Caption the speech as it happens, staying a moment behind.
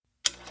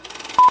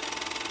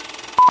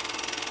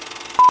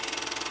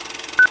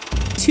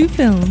Two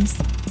films,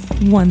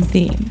 one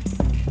theme.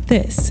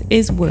 This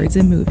is Words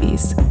and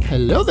Movies.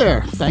 Hello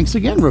there. Thanks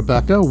again,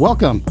 Rebecca.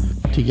 Welcome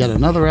to yet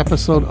another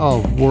episode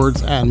of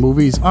Words and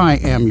Movies. I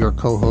am your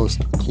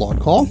co-host, Claude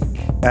Call.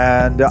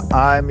 And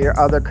I'm your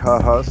other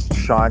co-host,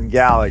 Sean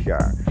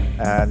Gallagher.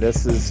 And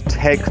this is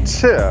take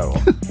 2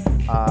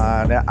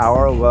 on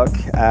our look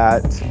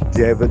at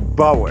David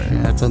Bowie.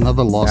 Yeah, it's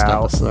another lost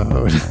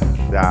episode.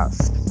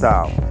 Yes.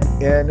 So,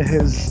 in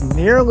his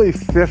nearly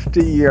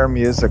 50-year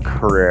music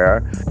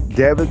career,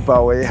 David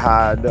Bowie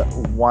had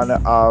one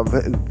of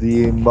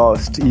the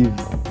most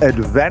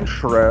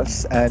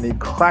adventurous and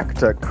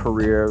eclectic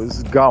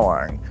careers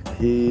going.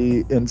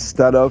 He,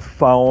 instead of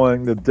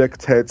following the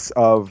dictates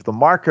of the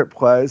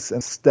marketplace,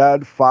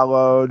 instead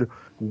followed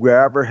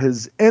wherever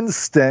his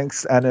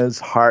instincts and his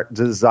heart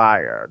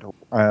desired.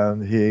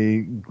 And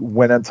he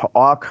went into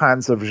all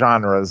kinds of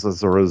genres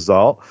as a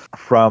result,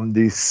 from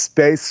the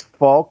space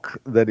folk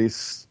that he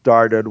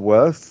started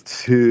with,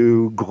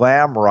 to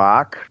glam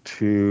rock,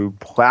 to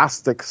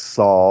plastic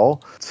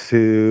soul,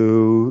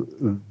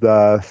 to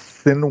the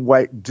Thin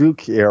White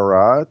Duke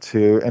era,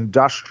 to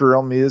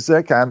industrial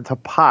music, and to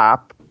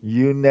pop.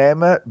 You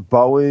name it,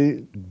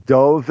 Bowie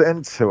dove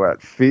into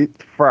it,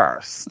 feet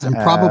first. And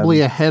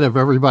probably ahead of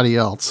everybody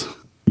else.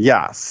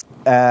 Yes.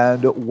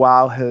 And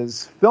while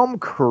his film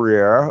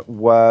career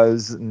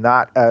was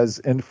not as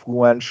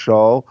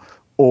influential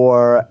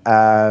or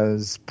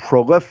as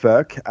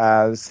prolific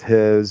as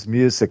his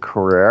music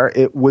career,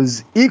 it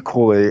was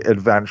equally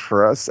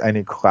adventurous and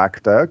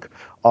eclectic,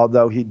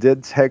 although he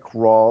did take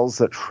roles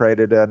that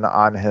traded in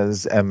on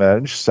his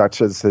image,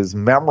 such as his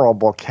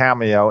memorable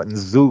cameo in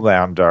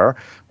Zoolander,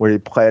 where he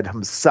played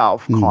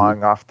himself,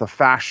 calling off the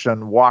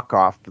fashion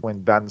walk-off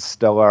between Ben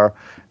Stiller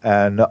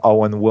and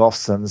Owen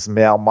Wilson's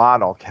male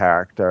model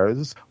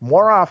characters.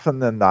 More often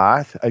than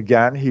not,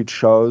 again, he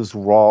chose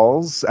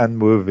roles and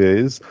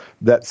movies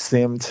that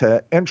seemed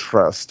to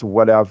interest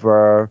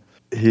whatever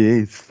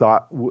he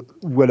thought,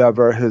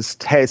 whatever his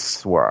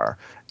tastes were.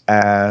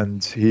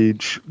 And he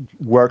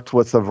worked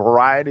with a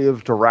variety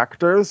of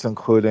directors,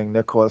 including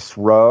Nicholas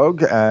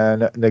Roeg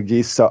and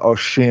Nagisa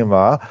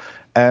Oshima,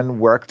 and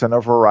worked in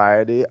a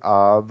variety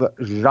of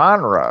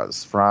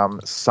genres, from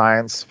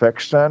science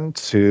fiction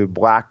to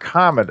black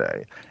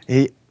comedy.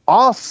 He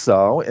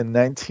also, in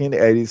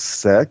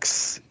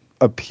 1986,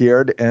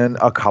 appeared in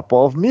a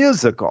couple of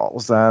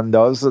musicals, and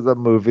those are the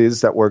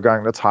movies that we're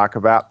going to talk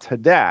about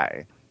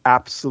today.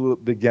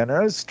 Absolute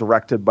Beginners,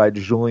 directed by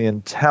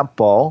Julian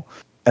Temple,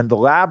 and The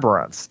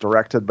Labyrinth,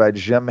 directed by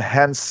Jim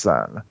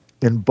Henson.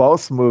 In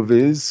both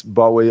movies,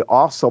 Bowie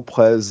also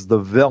plays the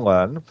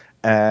villain,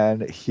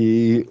 and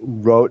he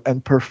wrote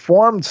and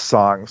performed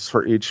songs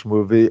for each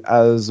movie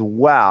as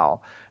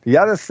well. The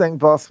other thing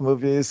both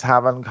movies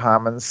have in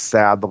common,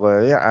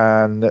 sadly,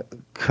 and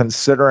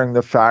considering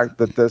the fact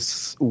that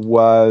this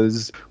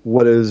was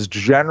what is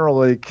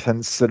generally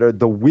considered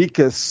the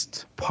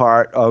weakest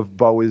part of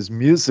Bowie's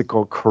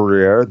musical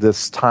career,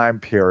 this time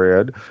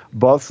period,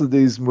 both of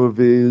these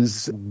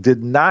movies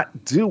did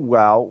not do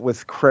well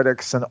with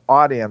critics and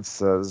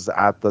audiences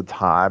at the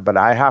time. But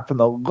I happen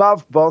to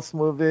love both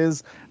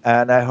movies,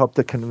 and I hope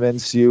to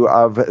convince you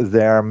of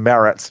their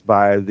merits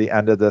by the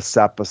end of this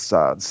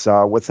episode.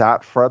 So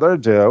without further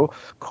ado,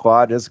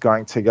 Claude is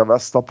going to give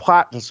us the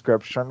plot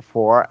description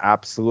for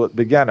Absolute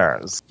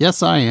Beginners.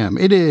 Yes, I am.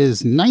 It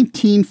is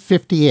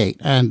 1958,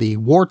 and the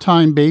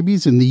wartime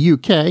babies in the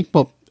UK,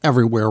 well,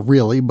 everywhere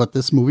really, but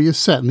this movie is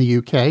set in the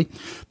UK,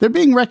 they're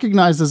being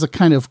recognized as a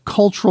kind of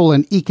cultural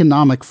and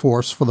economic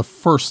force for the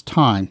first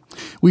time.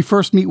 We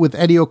first meet with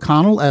Eddie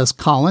O'Connell as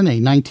Colin, a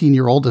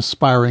 19-year-old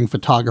aspiring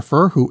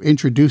photographer who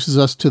introduces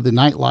us to the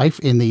nightlife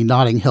in the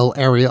Notting Hill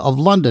area of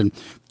London.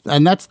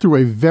 And that's through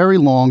a very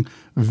long,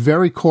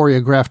 very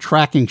choreographed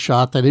tracking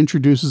shot that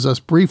introduces us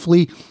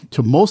briefly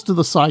to most of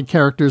the side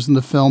characters in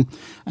the film,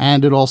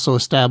 and it also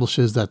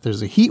establishes that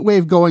there's a heat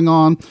wave going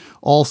on,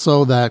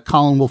 also that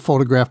Colin will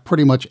photograph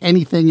pretty much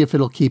anything if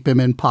it'll keep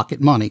him in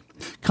pocket money.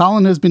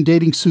 Colin has been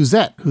dating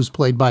Suzette, who's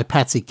played by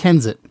Patsy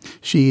Kensit.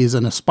 She is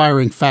an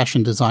aspiring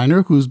fashion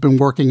designer who's been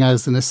working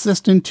as an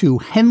assistant to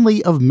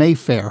Henley of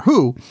Mayfair,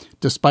 who,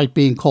 despite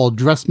being called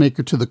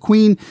dressmaker to the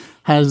Queen,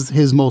 has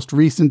his most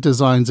recent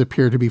designs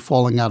appear to be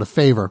falling out of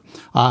favor.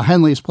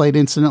 Henley is played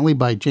incidentally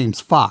by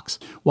James Fox.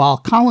 While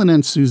Colin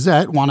and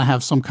Suzette want to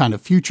have some kind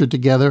of future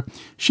together,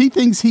 she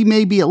thinks he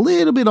may be a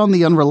little bit on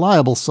the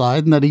unreliable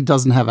side and that he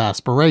doesn't have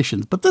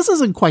aspirations. But this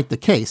isn't quite the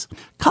case.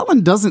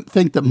 Colin doesn't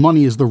think that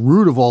money is the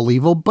root of all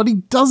evil, but he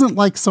doesn't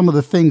like some of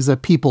the things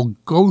that people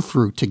go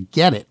through to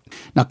get it.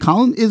 Now,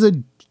 Colin is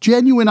a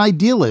genuine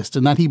idealist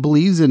in that he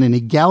believes in an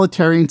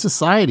egalitarian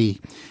society,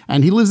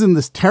 and he lives in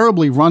this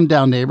terribly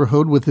rundown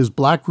neighborhood with his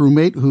black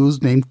roommate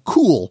who's named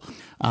Cool.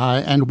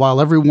 And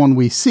while everyone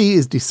we see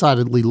is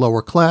decidedly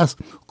lower class,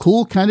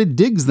 Cool kind of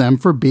digs them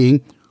for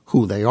being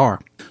who they are.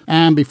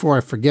 And before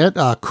I forget,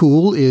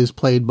 Cool is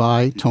played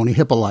by Tony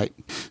Hippolyte.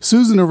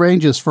 Susan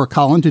arranges for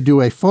Colin to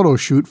do a photo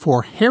shoot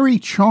for Harry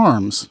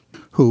Charms,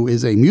 who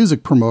is a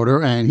music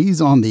promoter, and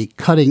he's on the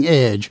cutting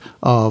edge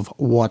of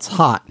what's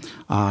hot.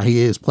 He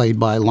is played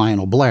by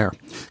Lionel Blair.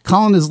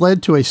 Colin is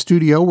led to a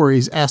studio where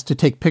he's asked to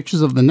take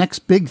pictures of the next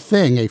big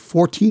thing, a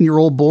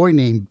 14-year-old boy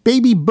named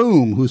Baby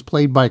Boom, who's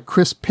played by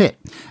Chris Pitt.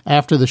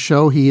 After the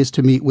show, he is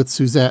to meet with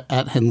Suzette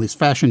at Henley's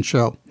fashion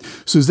show.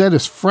 Suzette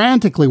is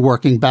frantically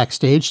working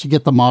backstage to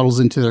get the models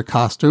into their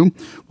costume,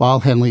 while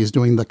Henley is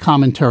doing the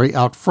commentary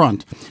out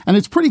front. And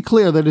it's pretty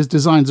clear that his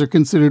designs are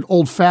considered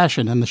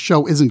old-fashioned and the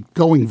show isn't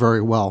going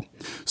very well.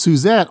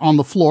 Suzette, on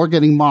the floor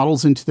getting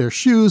models into their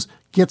shoes,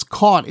 gets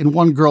caught in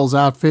one girl's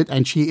outfit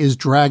and she is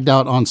dragged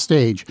out on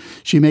stage.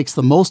 She makes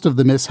the most of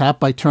the mishap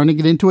by turning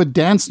it into a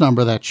dance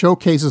number that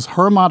showcases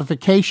her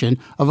modification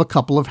of a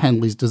couple of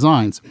Henley's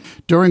designs.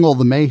 During all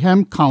the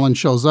mayhem, Colin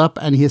shows up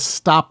and he is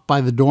stopped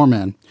by the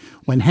doorman.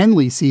 When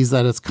Henley sees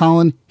that it's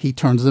Colin, he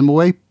turns him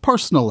away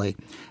personally.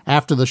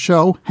 After the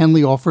show,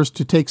 Henley offers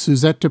to take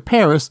Suzette to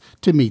Paris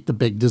to meet the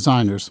big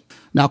designers.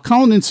 Now,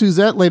 Colin and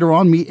Suzette later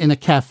on meet in a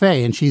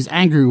cafe, and she's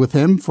angry with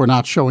him for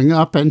not showing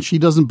up, and she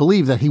doesn't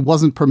believe that he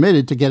wasn't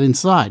permitted to get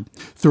inside.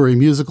 Through a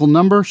musical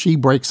number, she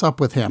breaks up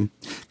with him.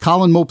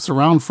 Colin mopes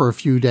around for a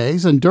few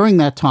days, and during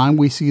that time,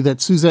 we see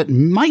that Suzette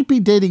might be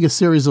dating a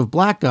series of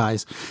black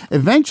guys.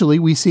 Eventually,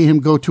 we see him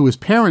go to his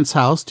parents'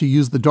 house to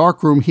use the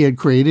dark room he had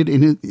created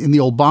in the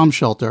old bomb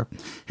shelter.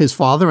 His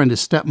father and his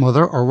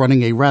stepmother are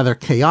running a rather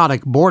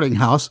chaotic boarding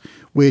house,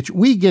 which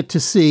we get to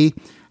see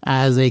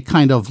as a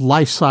kind of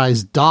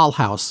life-size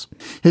dollhouse.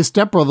 His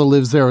stepbrother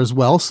lives there as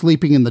well,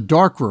 sleeping in the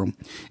dark room.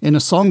 In a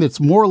song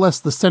that's more or less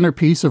the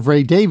centerpiece of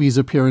Ray Davies'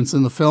 appearance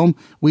in the film,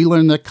 we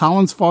learn that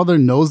Colin's father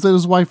knows that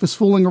his wife is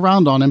fooling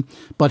around on him,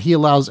 but he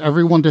allows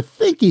everyone to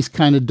think he's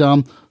kind of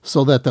dumb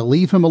so that they'll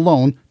leave him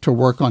alone to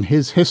work on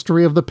his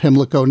history of the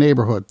Pimlico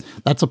neighborhood.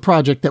 That's a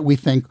project that we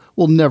think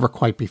will never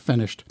quite be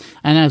finished.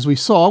 And as we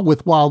saw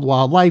with Wild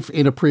Wild Life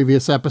in a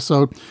previous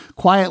episode,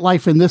 Quiet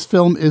Life in this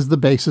film is the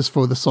basis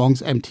for the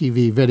song's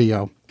MTV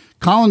video.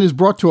 Colin is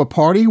brought to a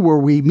party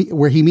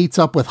where he meets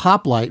up with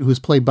Hoplite, who's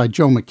played by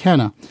Joe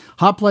McKenna.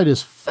 Hoplite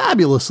is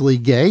fabulously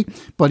gay,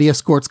 but he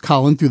escorts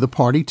Colin through the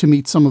party to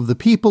meet some of the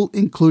people,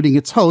 including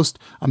its host,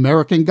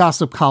 American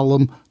gossip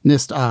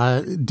columnist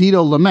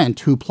Dito Lament,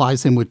 who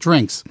plies him with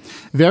drinks.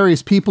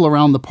 Various people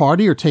around the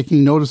party are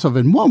taking notice of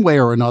him one way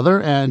or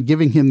another and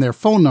giving him their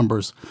phone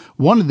numbers.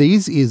 One of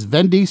these is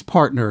Vendy's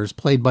Partners,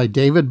 played by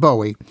David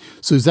Bowie.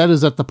 Suzette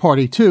is at the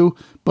party too,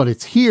 but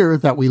it's here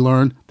that we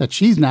learn that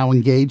she's now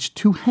engaged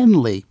to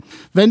Henley.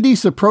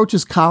 Vendy's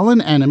approaches Colin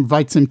and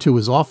invites him to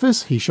his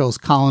office. He shows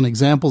Colin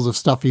examples of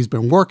stuff he's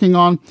been working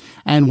on,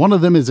 and one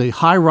of them is a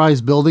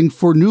high-rise building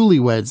for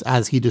newlyweds,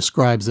 as he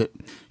describes it.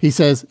 He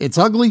says, "It's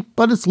ugly,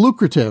 but it's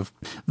lucrative."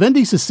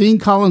 Vendy's has seen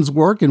Colin's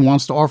work and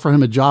wants to offer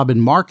him a job in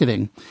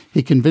marketing.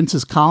 He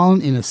convinces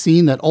Colin in a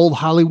scene that old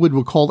Hollywood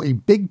would call a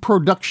big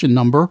production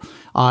number,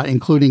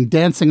 including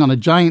dancing on a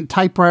giant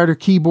typewriter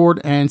keyboard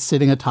and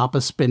sitting atop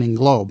a spinning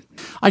globe.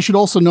 I should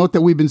also note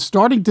that we've been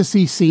starting to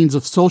see scenes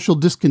of social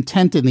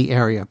discontent in the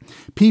area.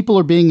 People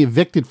are being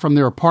evicted from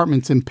their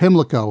apartments in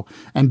Pimlico,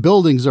 and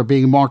buildings are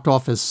being marked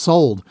off as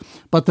sold.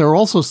 But there are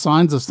also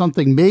signs of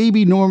something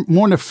maybe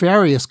more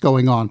nefarious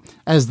going on,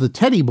 as the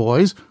Teddy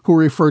Boys, who are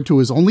referred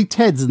to as only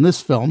Teds in this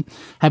film,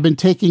 have been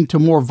taking to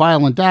more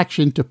violent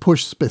action to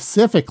push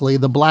specifically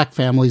the black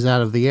families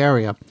out of the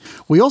area.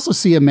 We also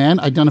see a man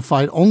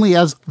identified only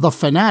as the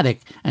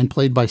Fanatic, and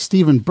played by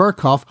Stephen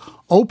Burkhoff,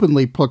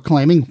 openly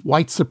proclaiming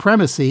white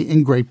supremacy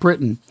in Great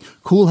Britain.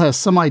 Cool has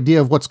some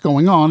idea of what's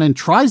going on and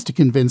tries to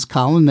convince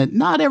Colin that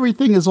not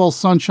everything is all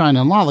sunshine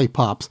and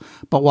lollipops,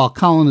 but while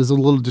Colin is a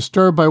little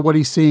disturbed by what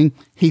he's seeing,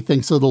 he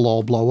thinks it'll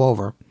all blow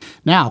over.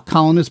 Now,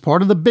 Colin is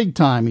part of the big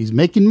time. He's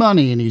making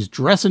money and he's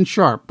dressing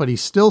sharp, but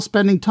he's still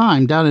spending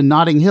time down in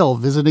Notting Hill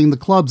visiting the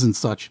clubs and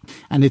such.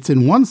 And it's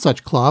in one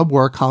such club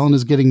where Colin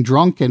is getting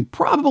drunk and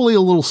probably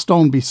a little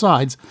stoned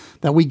besides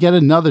that we get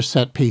another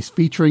set piece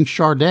featuring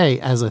Sade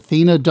as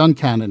Athena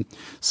Duncannon,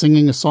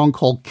 singing a song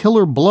called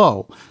Killer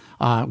Blow.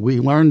 We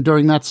learned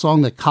during that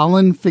song that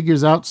Colin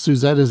figures out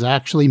Suzette has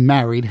actually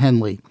married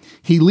Henley.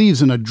 He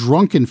leaves in a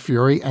drunken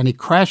fury and he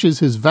crashes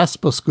his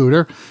Vespa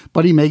scooter,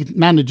 but he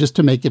manages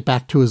to make it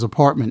back to his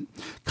apartment.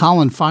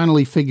 Colin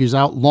finally figures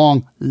out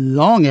long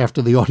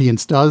after the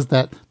audience does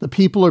that the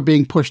people are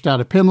being pushed out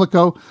of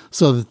Pimlico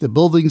so that the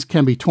buildings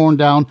can be torn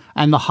down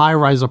and the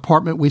high-rise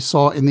apartment we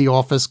saw in the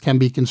office can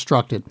be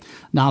constructed.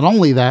 Not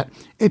only that,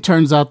 it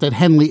turns out that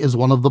Henley is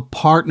one of the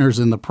partners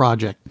in the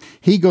project.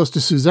 He goes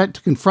to Suzette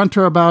to confront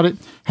her about it.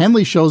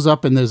 Henley shows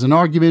up and there's an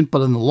argument,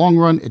 but in the long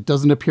run, it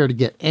doesn't appear to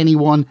get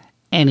anyone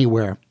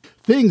anywhere.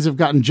 Things have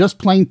gotten just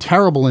plain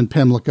terrible in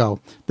Pimlico.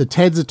 The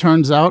Teds, it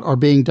turns out, are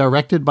being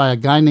directed by a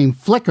guy named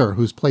Flicker,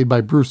 who's played by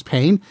Bruce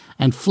Payne,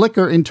 and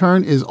Flicker, in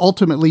turn, is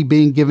ultimately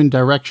being given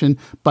direction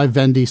by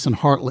Vendy's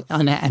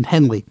and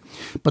Henley.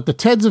 But the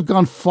Teds have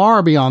gone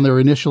far beyond their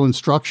initial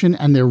instruction,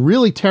 and they're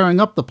really tearing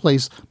up the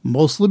place,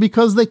 mostly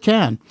because they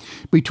can.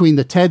 Between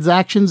the Teds'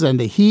 actions and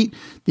the heat,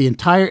 the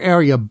entire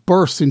area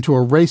bursts into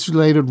a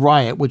race-related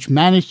riot, which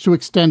managed to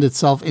extend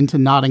itself into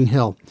Notting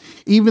Hill.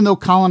 Even though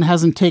Colin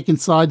hasn't taken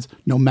sides,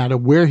 no matter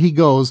matter where he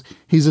goes,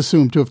 he's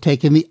assumed to have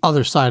taken the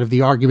other side of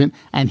the argument,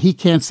 and he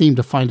can't seem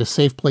to find a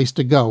safe place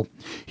to go.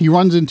 He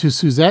runs into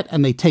Suzette,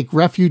 and they take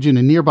refuge in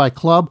a nearby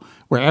club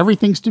where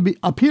everything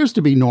appears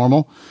to be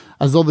normal,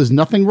 as though there's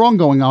nothing wrong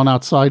going on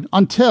outside,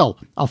 until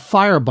a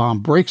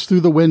firebomb breaks through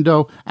the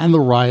window and the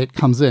riot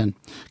comes in.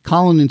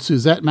 Colin and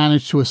Suzette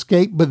manage to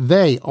escape, but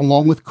they,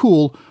 along with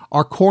Cool,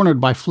 are cornered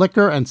by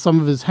Flicker and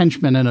some of his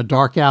henchmen in a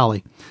dark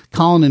alley.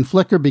 Colin and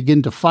Flicker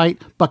begin to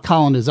fight, but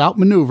Colin is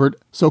outmaneuvered,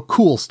 so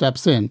Cool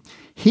steps in.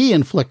 He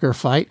and Flicker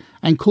fight,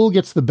 and Cool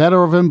gets the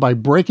better of him by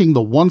breaking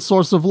the one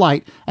source of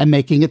light and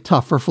making it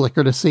tough for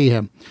Flicker to see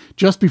him.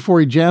 Just before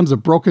he jams a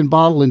broken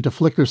bottle into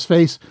Flicker's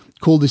face,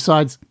 Cool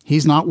decides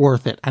he's not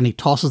worth it, and he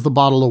tosses the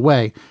bottle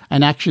away,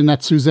 an action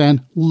that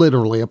Suzanne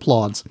literally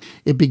applauds.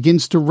 It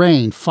begins to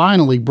rain,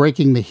 finally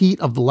breaking the heat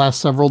of the last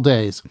several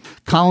days.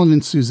 Colin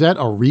and Suzette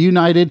are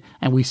reunited,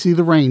 and we see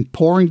the rain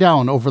pouring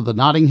down over the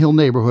Notting Hill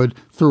neighborhood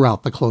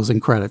throughout the closing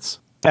credits.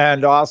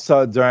 And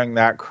also during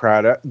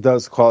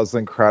those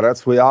closing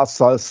credits, we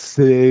also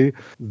see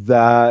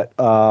that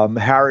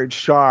Harry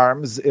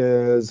Charms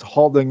is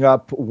holding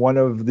up one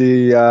of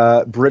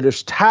the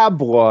British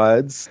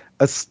tabloids,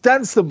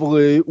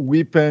 ostensibly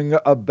weeping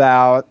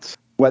about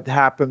what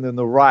happened in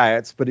the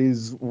riots, but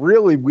he's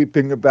really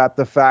weeping about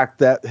the fact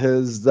that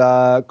his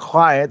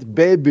client,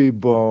 Baby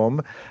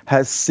Boom,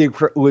 has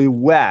secretly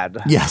wed.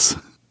 Yes.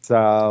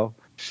 So,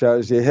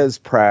 shows you his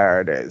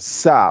priorities.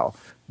 So,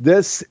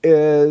 this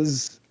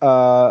is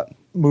a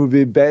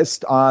movie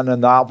based on a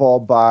novel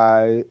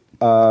by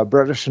a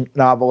British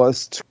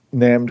novelist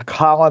named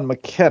Colin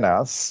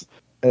MacInnes.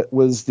 It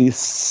was the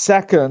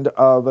second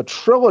of a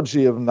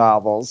trilogy of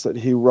novels that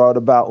he wrote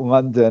about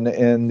London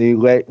in the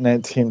late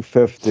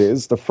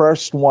 1950s. The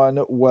first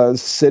one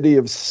was City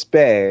of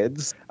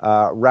Spades,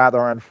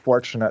 rather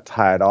unfortunate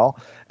title.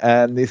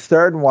 And the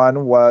third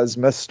one was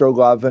Mr.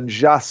 Love and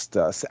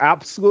Justice.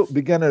 Absolute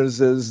Beginners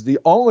is the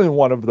only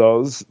one of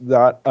those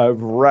that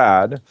I've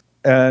read.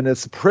 And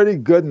it's a pretty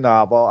good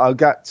novel. I'll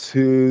get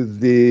to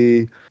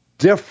the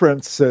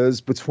differences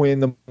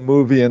between the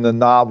movie and the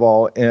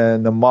novel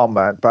in a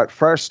moment. But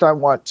first, I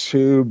want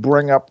to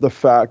bring up the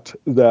fact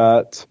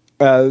that,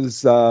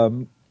 as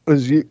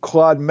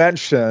Claude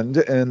mentioned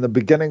in the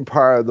beginning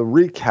part of the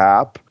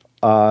recap,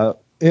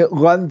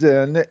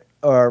 London,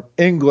 or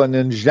England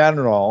in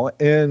general,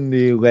 in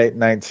the late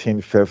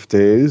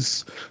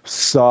 1950s,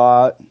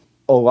 saw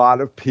a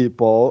lot of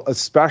people,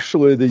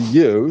 especially the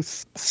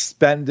youth,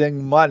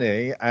 spending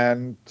money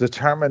and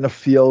determined to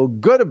feel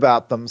good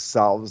about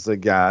themselves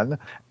again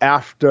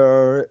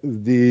after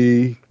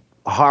the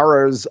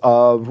horrors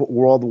of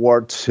World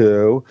War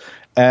II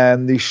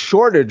and the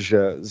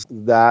shortages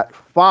that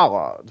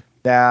followed.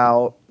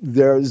 Now,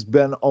 there's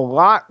been a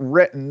lot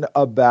written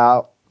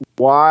about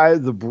why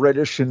the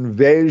British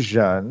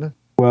invasion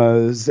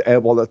was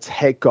able to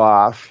take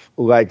off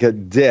like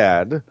it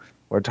did.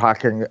 We're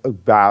talking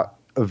about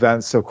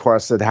events, of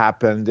course, that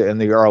happened in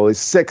the early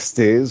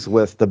 60s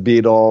with the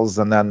Beatles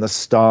and then the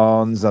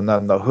Stones and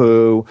then the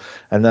Who,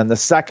 and then the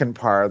second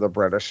part of the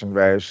British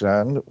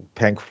invasion,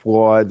 Pink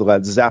Floyd,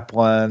 Led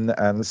Zeppelin,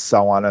 and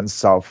so on and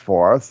so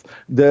forth.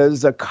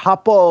 There's a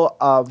couple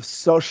of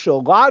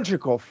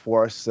sociological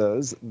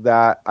forces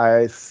that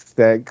I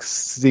think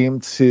seem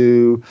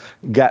to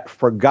get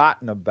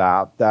forgotten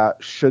about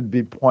that should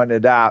be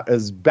pointed out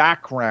as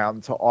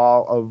background to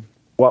all of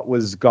what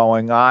was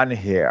going on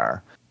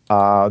here.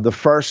 The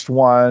first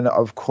one,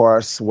 of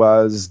course,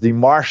 was the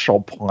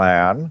Marshall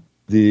Plan,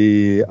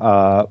 the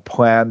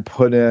plan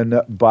put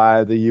in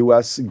by the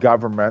U.S.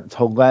 government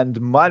to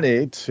lend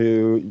money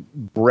to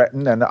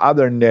Britain and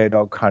other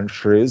NATO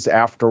countries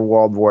after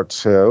World War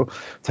II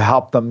to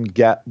help them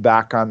get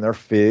back on their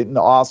feet, and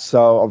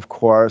also, of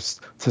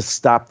course, to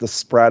stop the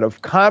spread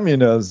of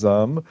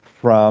communism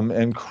from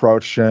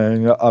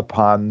encroaching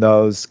upon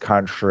those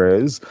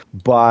countries.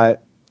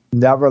 But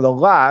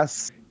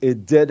nevertheless,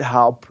 it did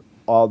help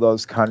all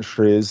those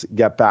countries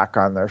get back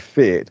on their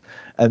feet.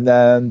 And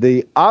then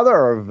the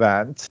other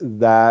event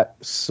that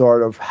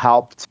sort of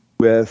helped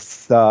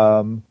with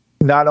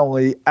not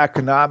only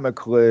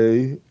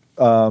economically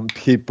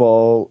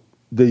people,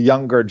 the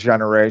younger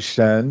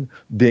generation,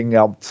 being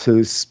able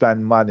to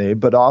spend money,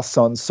 but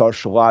also in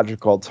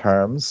sociological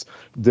terms,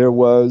 there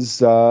was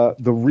the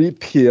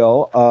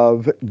repeal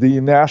of the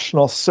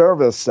National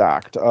Service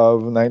Act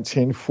of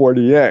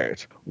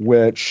 1948,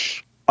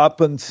 which up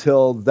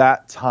until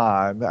that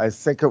time, I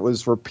think it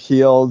was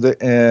repealed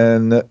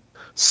in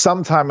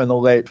sometime in the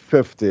late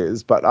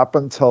 50s, but up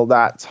until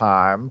that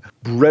time,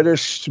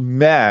 British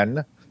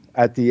men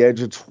at the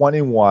age of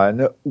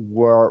 21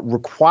 were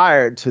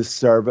required to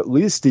serve at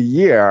least a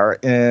year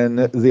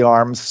in the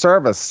armed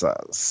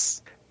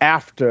services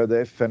after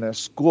they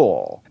finished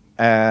school.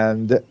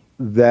 And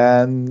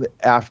then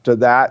after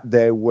that,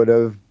 they would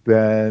have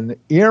been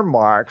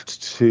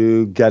earmarked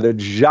to get a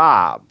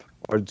job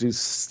or do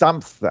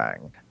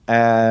something.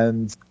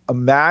 And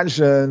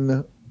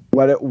imagine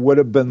what it would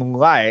have been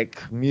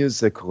like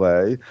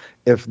musically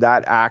if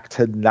that act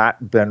had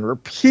not been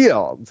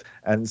repealed.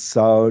 And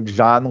so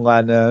John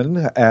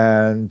Lennon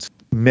and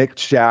Mick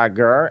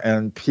Jagger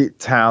and Pete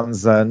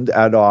Townsend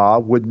et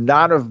al. Would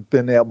not have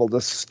been able to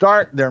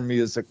start their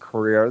music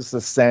careers the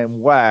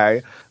same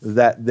way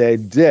that they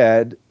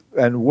did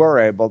and were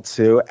able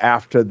to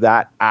after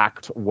that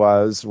act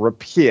was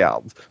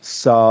repealed.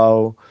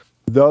 So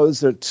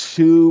those are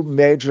two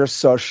major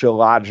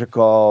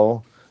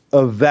sociological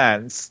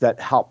events that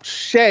helped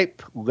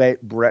shape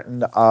late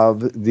Britain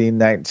of the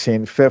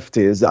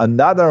 1950s.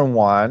 Another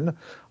one,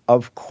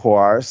 of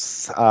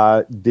course,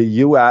 the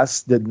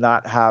U.S. did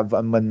not have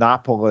a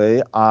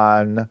monopoly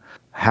on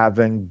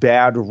having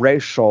bad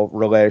racial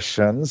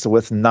relations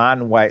with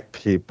non-white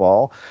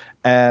people.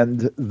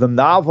 And the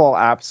novel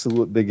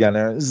Absolute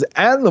Beginners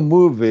and the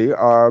movie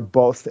are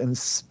both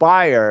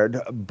inspired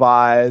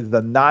by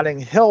the Notting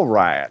Hill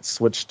riots,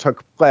 which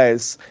took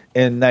place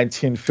in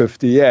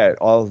 1958,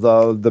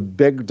 although the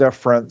big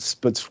difference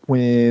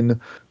between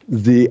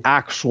the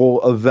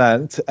actual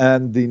event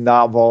and the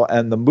novel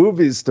and the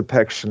movie's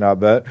depiction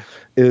of it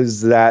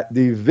is that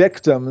the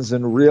victims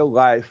in real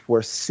life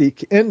were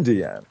Sikh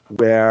Indian,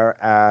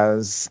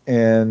 whereas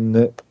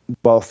in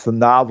both the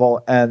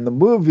novel and the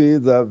movie,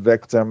 the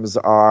victims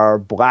are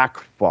black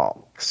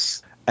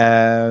folks.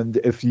 And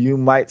if you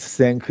might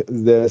think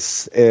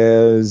this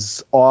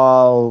is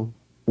all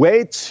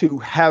way too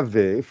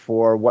heavy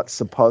for what's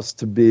supposed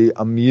to be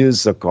a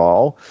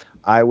musical,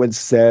 I would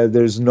say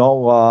there's no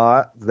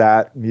law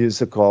that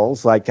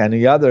musicals, like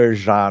any other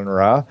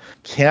genre,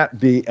 can't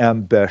be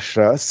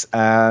ambitious,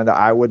 and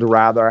I would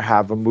rather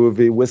have a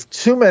movie with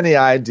too many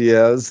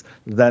ideas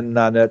than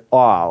none at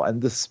all. And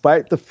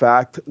despite the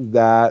fact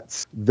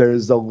that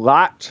there's a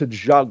lot to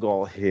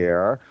juggle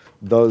here,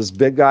 those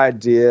big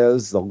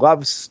ideas, the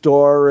love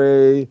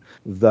story,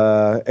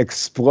 the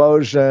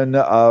explosion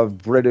of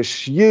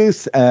British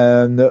youth,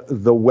 and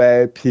the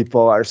way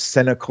people are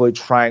cynically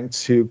trying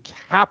to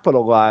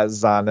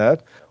capitalize on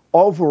it.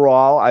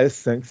 Overall, I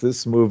think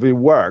this movie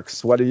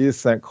works. What do you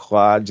think,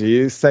 Claude? Do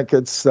you think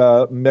it's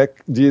Mick?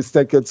 Do you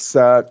think it's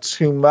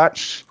too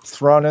much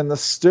thrown in the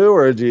stew,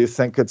 or do you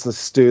think it's a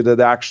stew that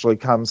actually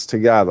comes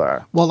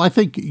together? Well, I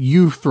think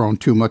you've thrown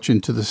too much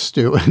into the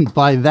stew, and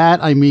by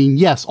that I mean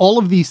yes, all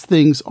of these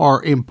things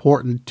are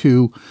important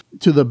to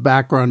the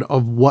background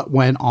of what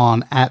went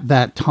on at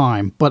that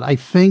time. But I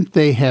think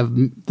they have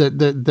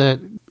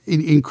that.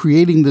 In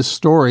creating this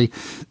story,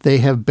 they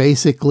have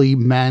basically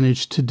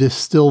managed to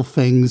distill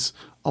things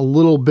a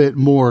little bit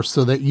more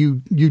so that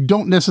you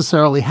don't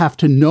necessarily have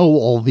to know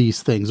all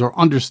these things or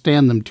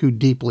understand them too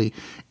deeply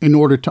in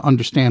order to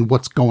understand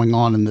what's going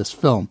on in this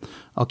film.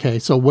 Okay,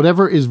 so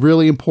whatever is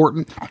really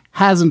important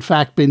has in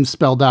fact been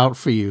spelled out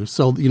for you.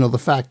 So, the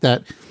fact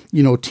that,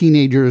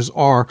 teenagers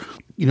are,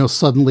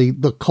 suddenly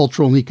the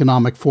cultural and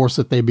economic force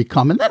that they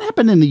become. And that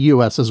happened in the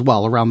U.S. as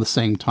well around the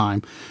same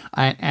time.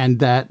 And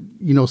that,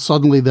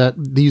 suddenly that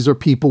these are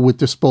people with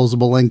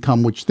disposable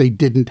income, which they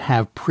didn't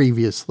have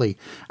previously.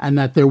 And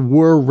that there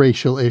were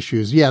racial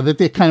issues. Yeah, that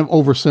they kind of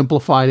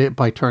oversimplified it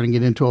by turning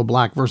it into a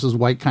black versus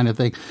white kind of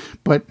thing.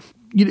 But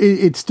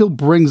it still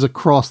brings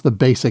across the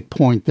basic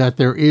point that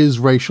there is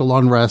racial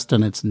unrest,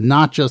 and it's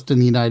not just in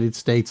the United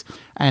States.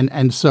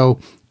 And so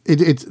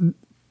it's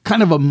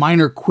kind of a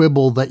minor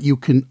quibble that you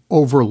can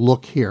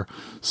overlook here.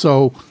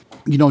 So,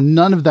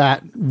 none of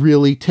that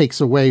really takes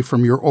away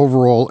from your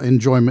overall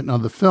enjoyment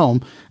of the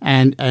film.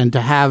 And to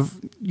have,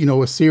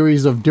 a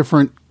series of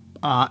different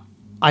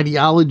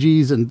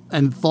ideologies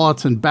and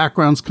thoughts and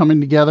backgrounds coming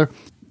together,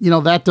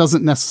 that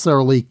doesn't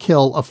necessarily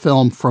kill a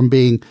film from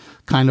being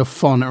kind of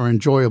fun or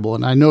enjoyable.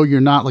 And I know you're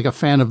not like a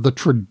fan of the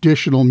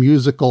traditional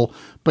musical,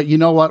 but you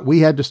know what? We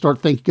had to start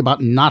thinking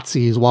about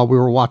Nazis while we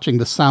were watching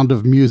The Sound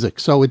of Music.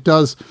 So it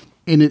does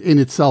in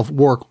itself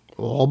work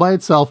all by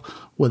itself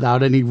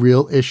without any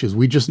real issues.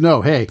 We just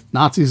know, hey,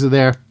 Nazis are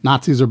there,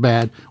 Nazis are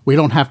bad. We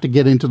don't have to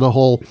get into the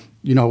whole,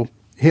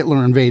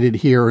 Hitler invaded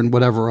here and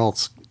whatever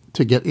else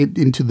to get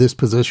into this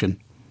position.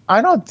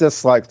 I don't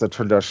dislike the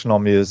traditional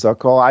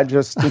musical. I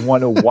just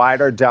want a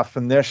wider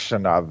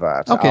definition of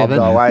it. Okay,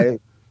 although I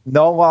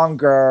no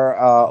longer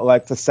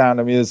like The Sound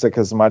of Music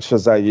as much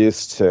as I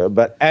used to.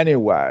 But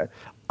anyway,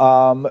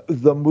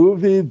 the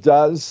movie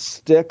does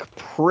stick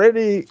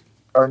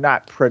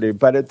not pretty,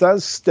 but it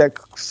does stick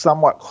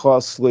somewhat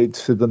closely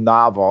to the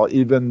novel,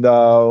 even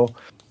though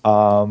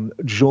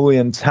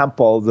Julian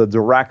Temple, the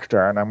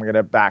director, and I'm going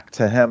to get back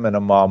to him in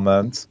a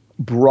moment,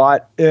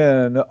 brought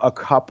in a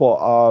couple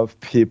of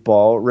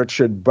people,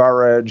 Richard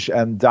Burridge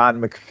and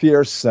Don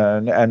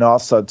McPherson, and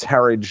also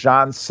Terry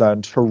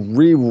Johnson, to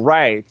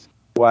rewrite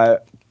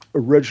what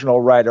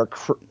original writer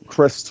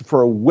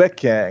Christopher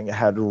Wicking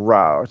had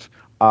wrote.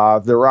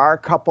 There are a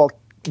couple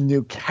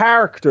new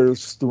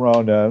characters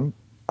thrown in.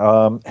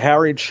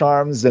 Harry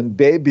Charms and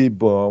Baby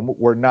Boom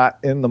were not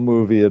in the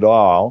movie at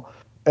all.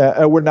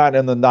 Were not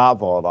in the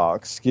novel at all,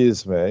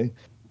 excuse me.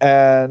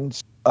 And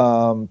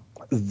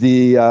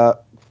the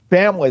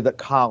family that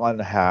Colin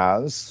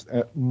has,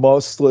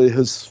 mostly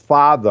his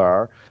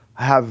father,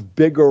 have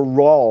bigger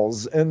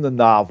roles in the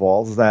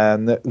novel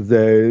than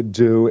they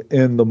do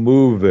in the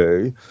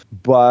movie.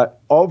 But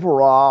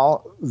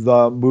overall,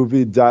 the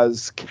movie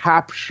does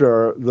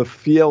capture the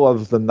feel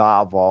of the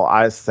novel,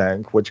 I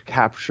think, which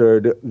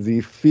captured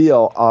the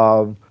feel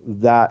of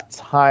that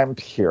time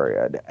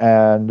period.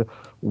 And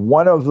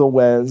one of the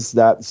ways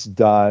that's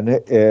done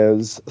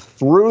is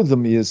through the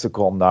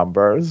musical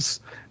numbers.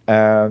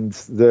 And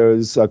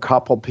there's a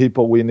couple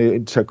people we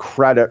need to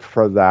credit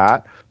for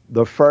that.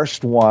 The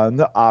first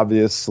one,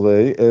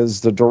 obviously,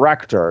 is the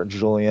director,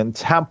 Julian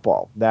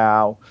Temple.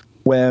 Now,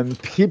 when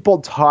people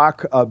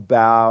talk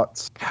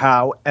about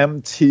how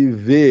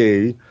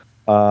MTV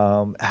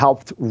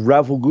helped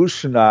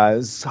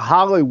revolutionize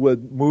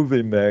Hollywood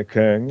movie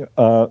making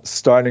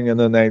starting in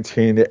the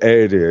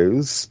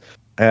 1980s,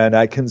 and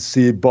I can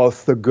see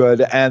both the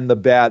good and the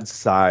bad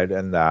side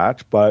in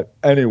that. But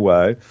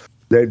anyway,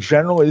 they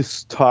generally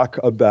talk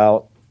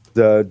about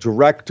the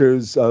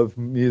directors of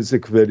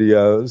music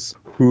videos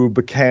who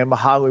became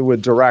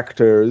Hollywood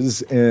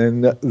directors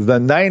in the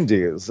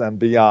 90s and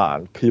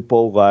beyond.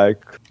 People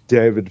like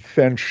David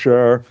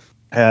Fincher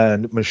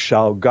and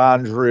Michel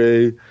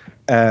Gondry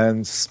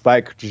and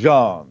Spike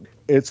Jonze.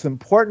 It's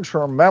important to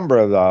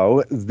remember,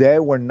 though, they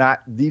were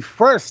not the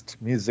first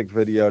music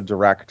video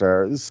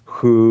directors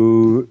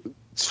who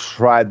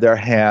tried their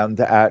hand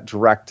at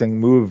directing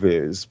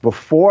movies.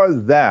 Before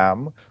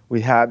them,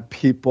 we had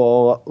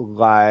people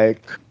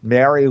like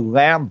Mary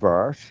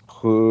Lambert,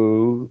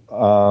 who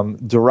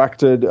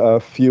directed a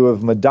few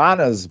of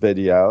Madonna's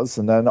videos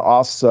and then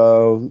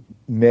also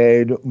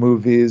made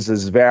movies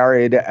as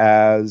varied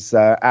as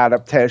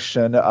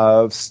adaptation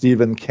of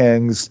Stephen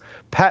King's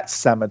Pet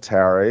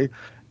Sematary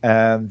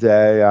and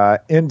a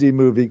indie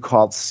movie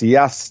called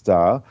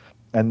Siesta.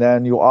 And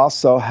then you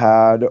also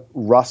had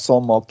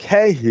Russell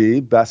Mulcahy,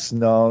 best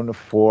known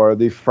for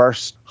the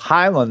first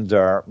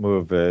Highlander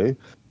movie,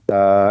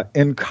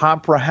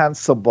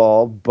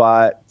 incomprehensible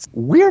but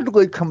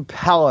weirdly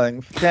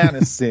compelling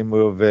fantasy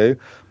movie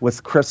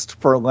with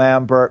Christopher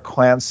Lambert,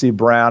 Clancy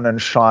Brown,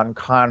 and Sean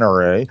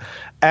Connery,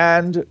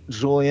 and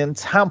Julian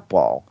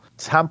Temple.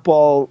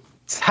 Temple,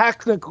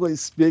 technically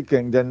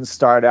speaking, didn't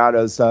start out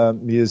as a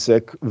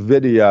music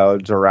video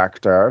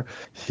director.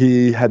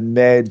 He had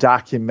made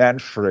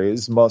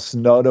documentaries, most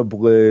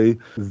notably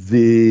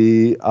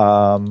the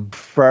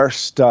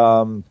first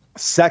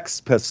Sex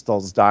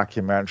Pistols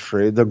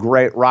documentary, The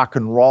Great Rock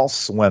and Roll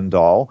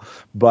Swindle,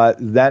 but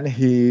then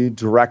he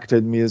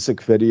directed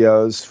music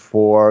videos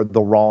for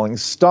the Rolling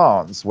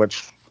Stones,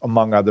 which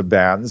among other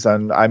bands.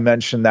 And I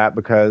mention that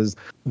because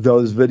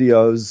those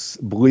videos,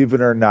 believe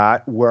it or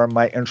not, were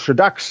my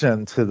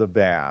introduction to the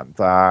band.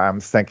 I'm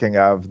thinking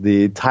of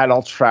the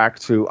title track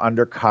to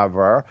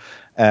Undercover,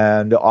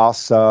 and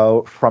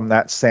also from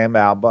that same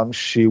album,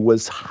 She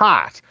Was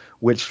Hot,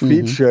 which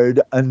featured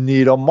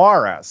Anita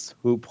Morris,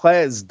 who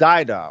plays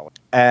Dido.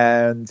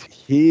 And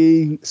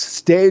he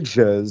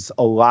stages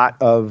a lot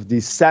of the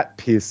set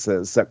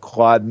pieces that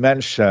Claude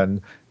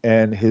mentioned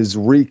in his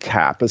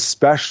recap,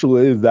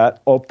 especially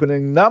that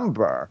opening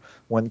number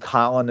when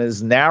Colin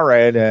is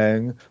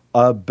narrating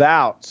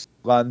about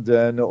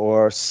London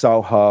or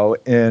Soho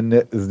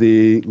in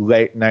the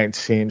late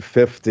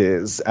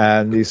 1950s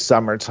and the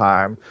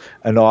summertime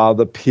and all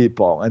the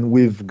people. And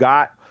we've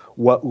got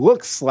what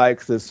looks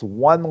like this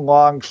one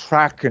long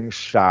tracking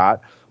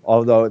shot,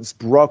 although it's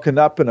broken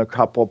up in a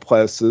couple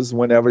places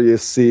whenever you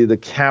see the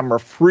camera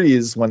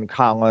freeze when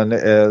Colin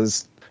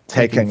is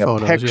taking a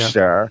photos,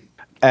 picture. Yeah.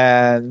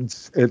 And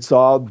it's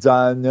all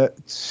done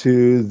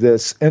to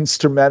this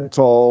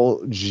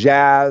instrumental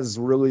jazz,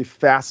 really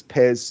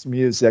fast-paced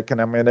music. And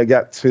I'm going to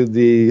get to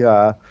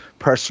the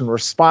person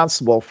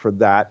responsible for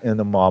that in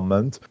a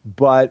moment.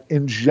 But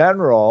in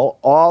general,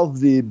 all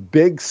the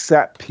big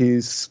set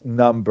piece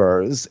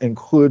numbers,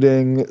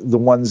 including the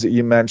ones that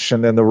you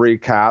mentioned in the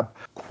recap,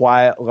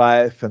 Quiet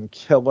Life and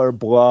Killer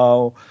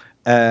Blow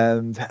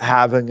and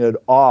Having It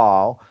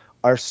All,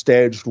 are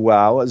staged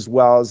well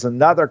as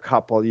another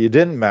couple you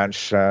didn't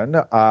mention,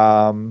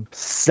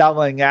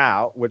 Selling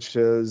Out, which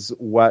is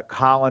what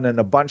Colin and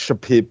a bunch of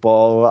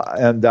people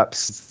end up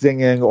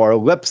singing or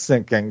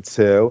lip-syncing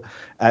to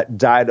at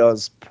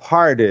Dido's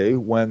party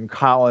when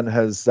Colin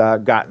has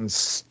gotten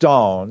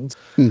stoned.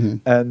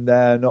 And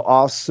then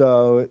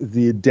also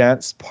the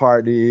dance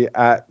party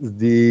at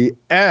the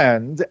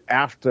end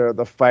after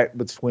the fight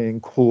between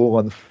Cool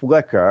and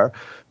Flicker.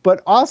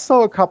 But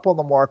also a couple of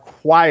the more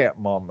quiet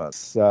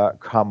moments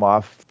come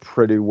off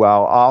pretty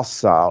well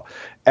also.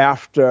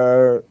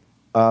 After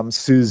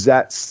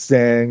Suzette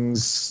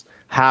sings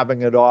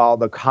Having It All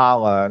to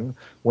Colin,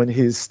 when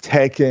he's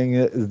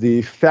taking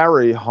the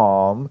ferry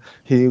home,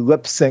 he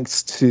lip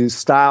syncs to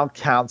Style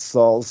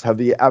Council's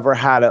Have You Ever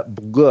Had It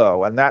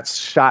Blue? And that's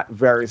shot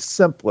very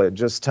simply,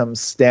 just him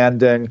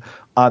standing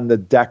on the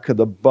deck of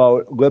the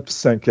boat lip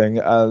syncing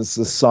as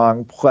the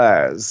song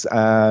plays.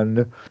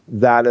 And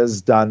that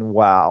is done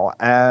well.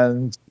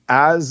 And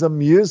as a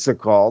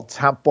musical,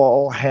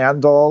 Temple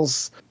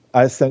handles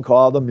I think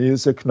all the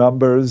music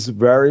numbers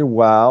very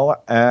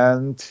well,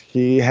 and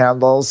he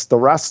handles the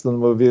rest of the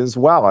movie as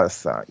well, I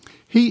think.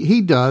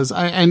 He does.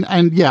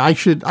 I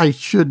should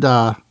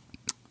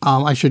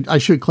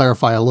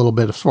clarify a little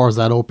bit as far as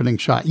that opening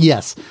shot.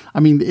 Yes, I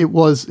mean it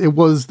was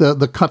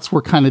the cuts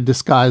were kind of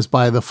disguised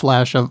by the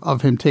flash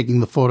of him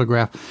taking the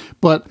photograph,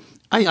 but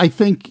I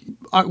think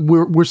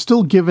we're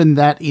still given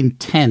that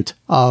intent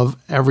of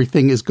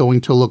everything is going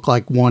to look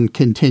like one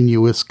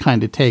continuous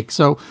kind of take.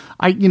 So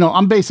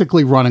I'm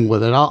basically running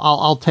with it.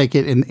 I'll take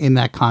it in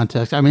that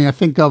context. I mean, I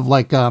think of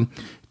like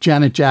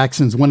Janet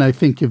Jackson's "When I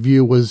Think of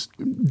You" was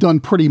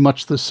done pretty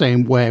much the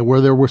same way, where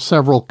there were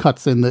several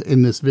cuts in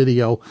this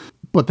video,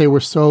 but they were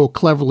so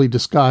cleverly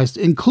disguised,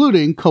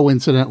 including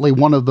coincidentally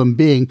one of them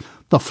being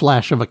the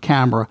flash of a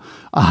camera.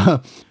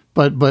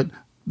 But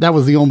that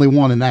was the only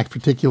one in that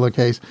particular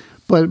case.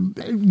 But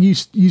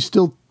you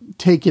still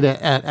take it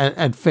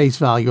at face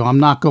value. I'm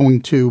not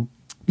going to,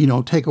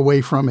 take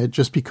away from it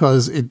just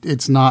because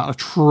it's not a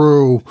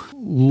true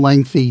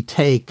lengthy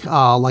take,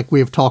 like we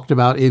have talked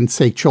about in,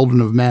 say,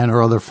 Children of Men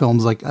or other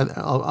films like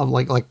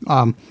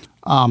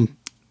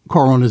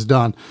Coron has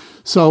done.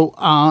 So,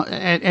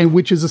 and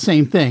which is the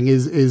same thing,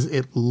 is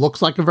it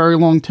looks like a very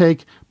long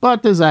take,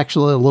 but there's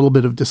actually a little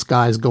bit of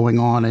disguise going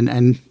on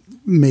and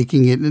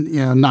making it,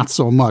 not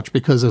so much,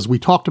 because as we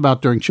talked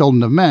about during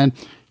Children of Men,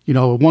 at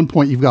one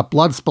point you've got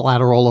blood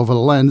splatter all over the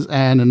lens,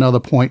 and another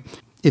point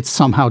it's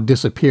somehow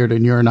disappeared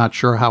and you're not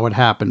sure how it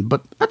happened.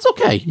 But that's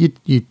okay.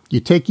 You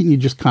take it and you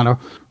just kind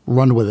of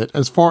run with it.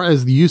 As far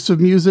as the use of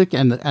music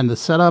and the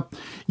setup,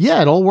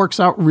 yeah, it all works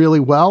out really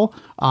well.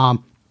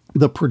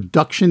 The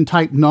production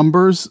type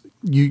numbers,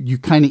 you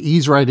kind of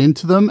ease right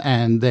into them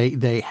and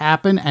they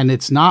happen. And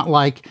it's not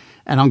like,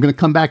 and I'm going to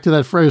come back to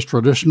that phrase,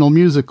 traditional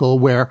musical,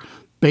 where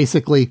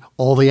basically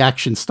all the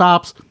action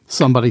stops,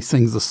 somebody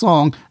sings the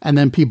song, and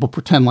then people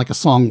pretend like a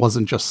song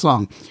wasn't just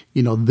sung.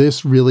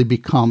 This really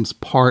becomes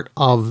part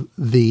of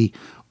the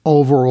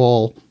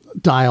overall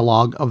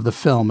dialogue of the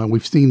film. And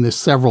we've seen this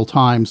several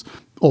times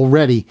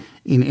already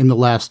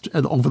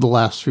over the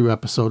last few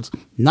episodes.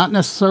 Not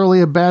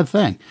necessarily a bad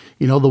thing.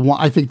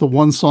 I think the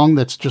one song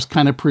that's just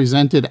kind of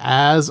presented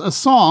as a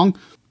song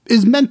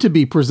is meant to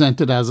be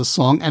presented as a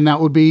song, and that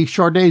would be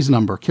Sade's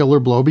number, Killer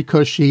Blow,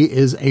 because she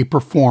is a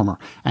performer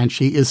and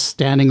she is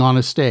standing on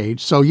a stage.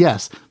 So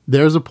yes,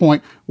 there's a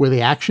point where the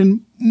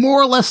action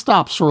more or less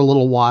stops for a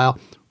little while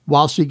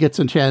she gets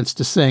a chance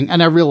to sing.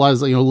 And I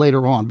realize that,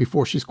 later on,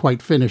 before she's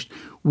quite finished,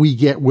 we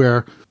get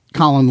where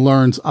Colin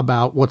learns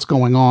about what's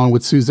going on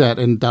with Suzette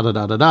and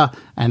da-da-da-da-da,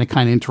 and it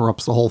kind of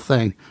interrupts the whole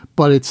thing.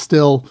 But it's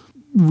still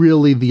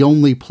really the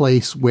only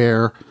place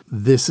where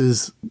this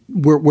is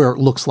where it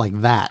looks like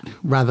that,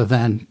 rather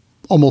than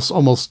almost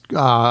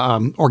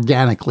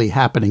organically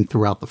happening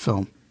throughout the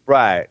film.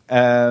 Right.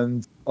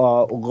 And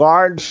a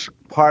large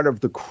part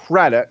of the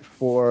credit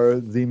for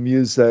the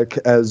music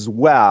as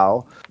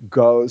well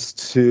goes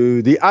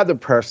to the other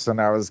person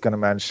I was going to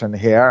mention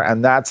here,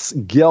 and that's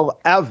Gil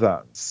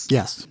Evans.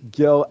 Yes.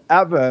 Gil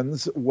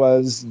Evans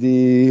was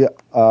the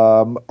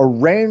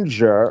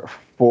arranger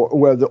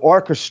the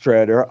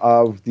orchestrator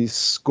of the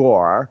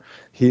score.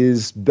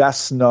 He's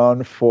best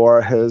known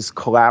for his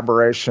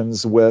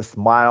collaborations with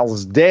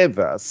Miles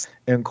Davis,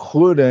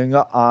 including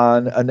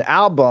on an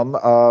album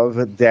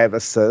of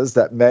Davis's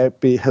that may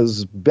be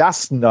his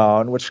best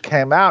known, which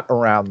came out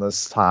around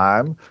this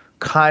time,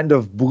 Kind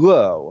of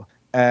Blue.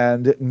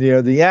 And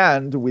near the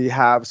end, we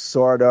have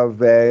sort of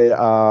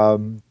a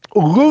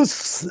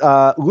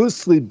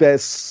loosely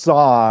based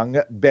song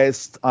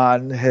based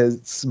on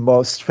his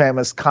most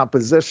famous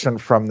composition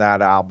from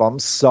that album,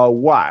 So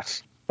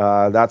What?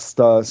 That's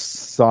the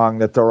song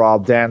that they're all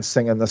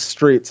dancing in the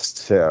streets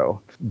to.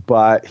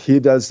 But he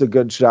does a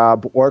good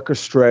job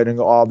orchestrating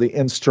all the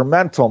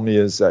instrumental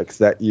music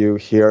that you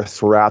hear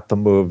throughout the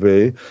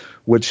movie,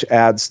 which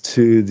adds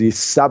to the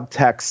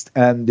subtext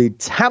and the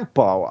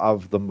tempo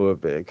of the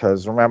movie.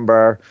 Because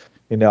remember,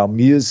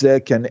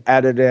 music and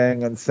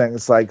editing and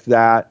things like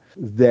that,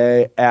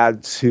 they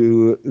add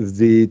to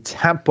the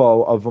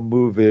tempo of a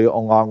movie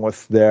along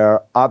with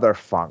their other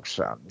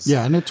functions.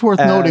 Yeah, and it's worth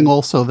noting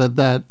also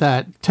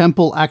that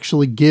tempo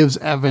actually gives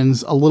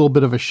Evans a little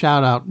bit of a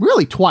shout out,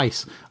 really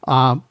twice.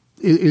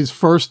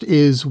 First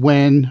is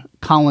when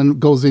Colin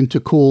goes into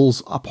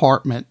Cool's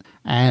apartment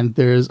and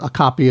there's a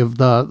copy of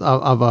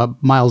a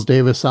Miles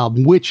Davis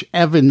album, which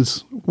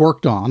Evans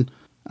worked on.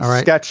 All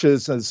right,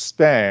 Sketches of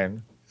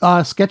Spain.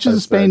 Sketches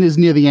of Spain is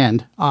near the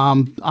end.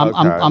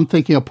 I'm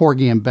thinking of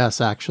Porgy and Bess,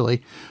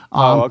 actually.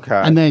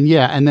 Okay. And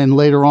then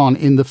later on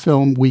in the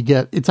film,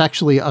 it's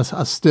actually a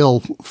still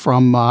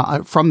from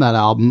that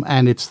album,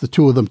 and it's the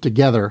two of them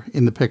together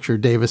in the picture,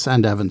 Davis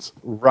and Evans.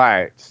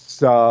 Right.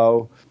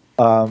 So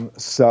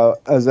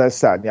as I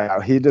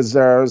said, he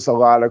deserves a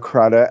lot of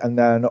credit, and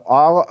then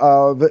all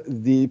of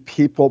the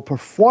people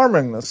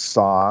performing the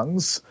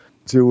songs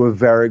do a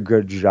very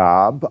good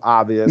job.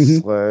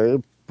 Obviously.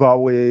 Mm-hmm.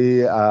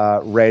 Bowie,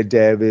 Ray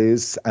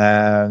Davies,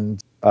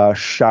 and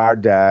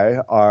Sade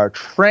are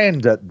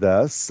trained at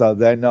this, so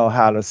they know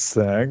how to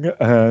sing,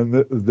 and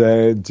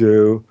they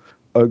do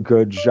a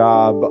good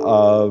job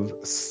of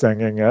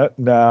singing it.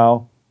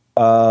 Now,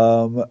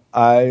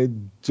 I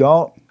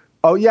don't.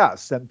 Oh,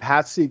 yes. And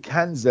Patsy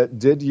Kensit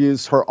did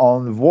use her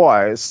own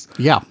voice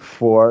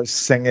for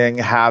singing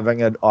Having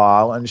It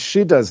All. And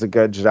she does a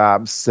good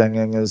job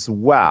singing as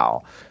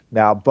well.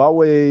 Now,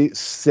 Bowie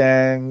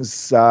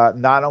sings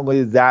not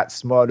only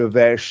That's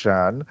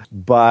Motivation,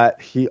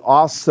 but he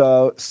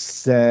also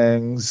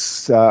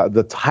sings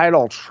the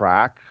title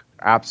track,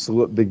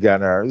 Absolute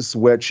Beginners,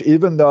 which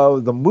even though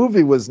the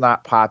movie was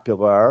not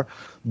popular,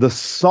 the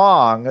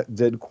song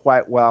did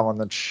quite well in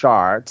the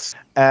charts.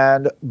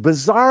 And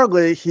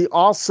bizarrely, he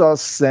also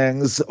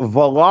sings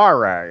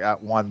Volare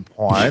at one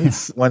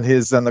point when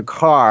he's in the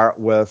car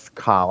with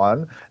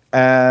Colin.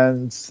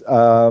 And,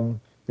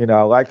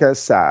 like I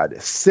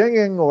said,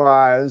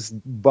 singing-wise,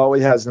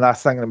 Bowie has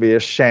nothing to be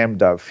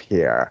ashamed of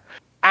here.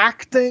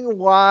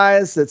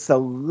 Acting-wise, it's a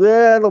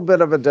little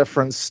bit of a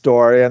different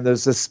story, and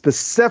there's a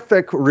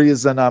specific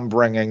reason I'm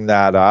bringing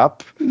that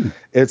up.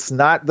 It's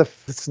not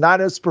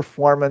his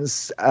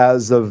performance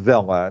as a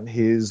villain.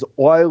 He's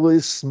oily,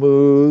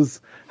 smooth,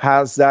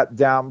 has that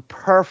down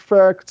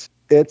perfect.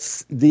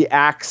 It's the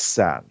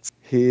accent.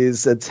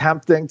 He's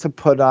attempting to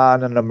put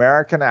on an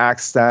American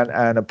accent,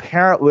 and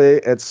apparently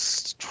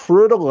it's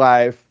true to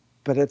life,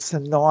 but it's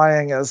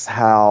annoying as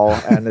hell,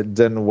 and it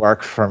didn't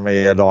work for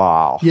me at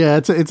all. Yeah,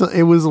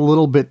 it was a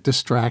little bit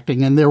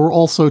distracting, and there were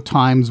also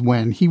times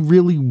when he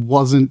really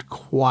wasn't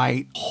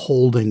quite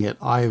holding it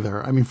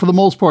either. I mean, for the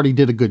most part, he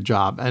did a good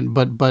job,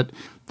 but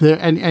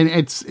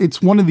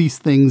it's one of these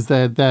things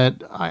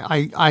that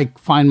I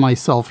find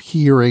myself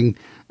hearing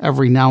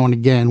every now and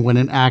again when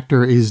an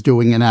actor is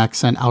doing an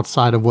accent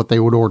outside of what they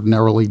would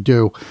ordinarily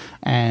do.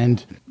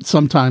 And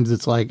sometimes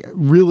it's like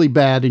really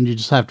bad, and you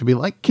just have to be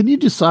like, can you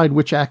decide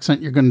which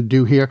accent you're going to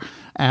do here?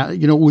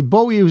 With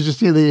Bowie, it was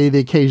just the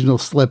occasional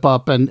slip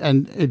up,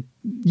 and it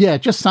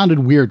just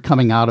sounded weird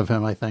coming out of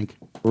him, I think.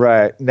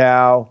 Right.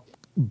 Now,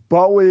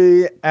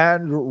 Bowie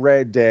and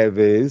Ray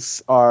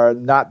Davies are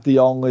not the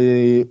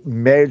only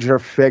major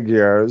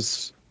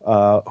figures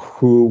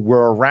who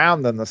were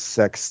around in the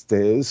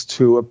 60s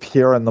to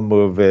appear in the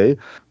movie.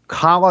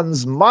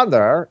 Colin's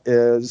mother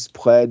is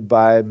played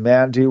by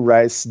Mandy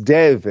Rice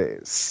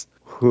Davies,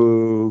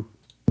 who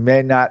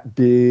may not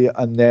be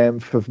a name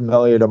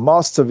familiar to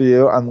most of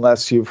you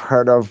unless you've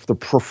heard of the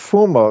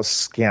Profumo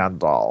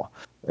scandal,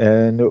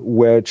 in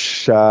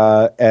which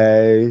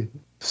a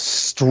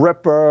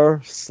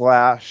stripper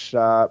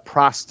 /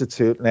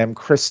 prostitute named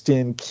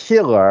Christine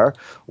Keeler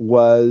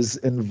was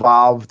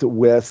involved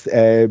with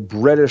a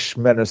British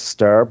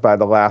minister by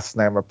the last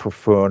name of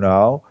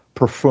Profumo,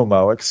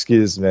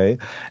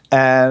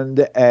 and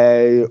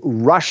a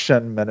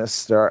Russian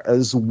minister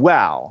as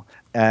well.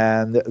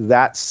 And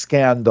that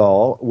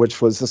scandal,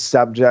 which was the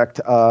subject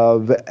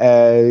of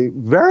a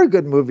very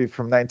good movie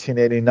from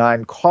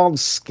 1989 called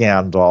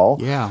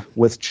Scandal,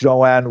 with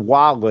Joanne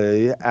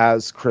Whalley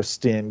as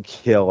Christine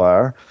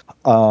Keeler,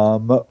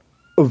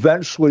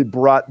 eventually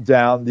brought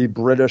down the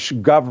British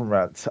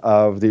government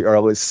of the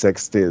early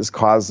 60s,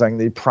 causing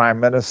the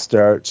prime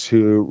minister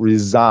to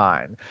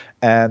resign.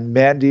 And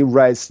Mandy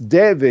Rice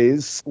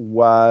Davies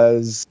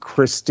was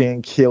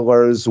Christine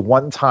Keeler's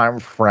one-time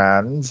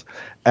friend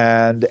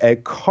and a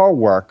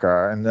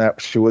co-worker, and that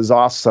she was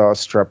also a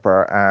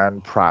stripper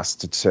and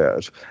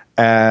prostitute.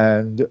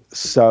 And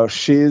so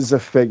she's a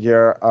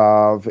figure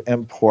of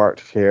import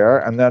here.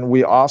 And then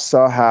we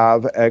also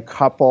have a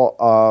couple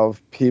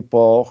of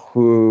people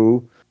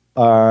who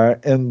are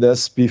in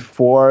this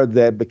before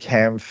they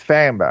became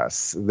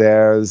famous.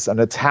 There's an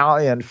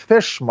Italian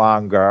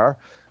fishmonger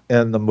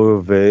in the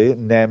movie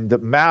named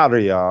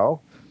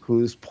Mario,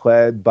 who's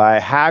played by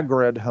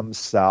Hagrid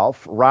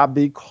himself,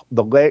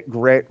 the late,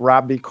 great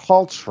Robbie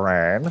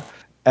Coltrane,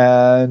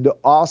 and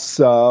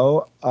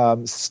also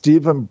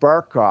Stephen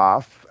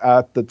Burkoff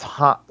at the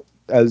top,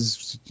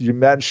 as you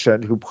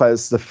mentioned, who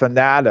plays the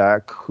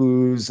fanatic,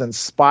 who's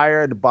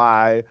inspired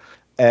by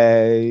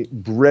a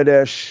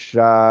British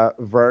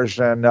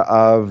version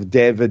of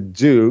David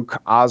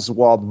Duke,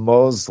 Oswald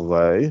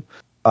Mosley.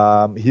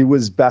 He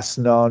was best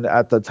known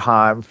at the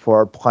time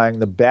for playing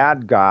the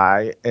bad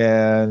guy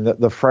in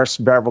the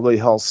first Beverly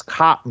Hills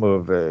Cop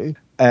movie.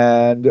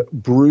 And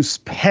Bruce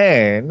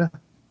Payne,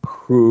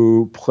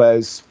 who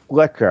plays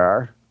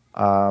Flicker,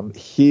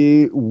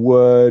 he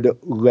would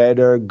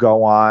later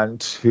go on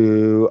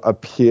to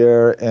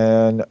appear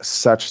in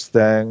such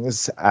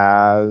things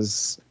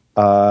as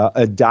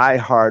a Die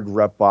Hard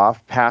ripoff,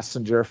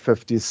 Passenger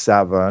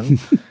 57.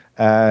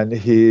 And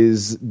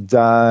he's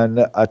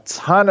done a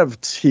ton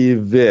of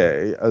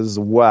TV as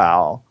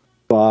well.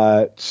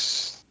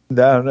 But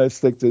then I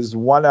think there's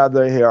one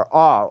other here.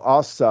 Oh,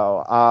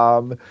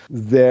 also,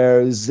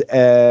 there's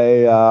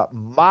a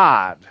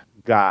mod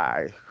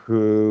guy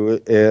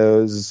who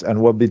is,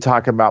 and we'll be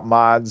talking about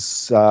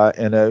mods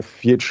in a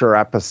future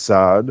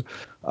episode,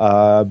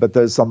 but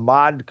there's a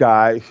mod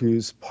guy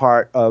who's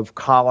part of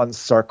Colin's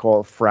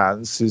circle of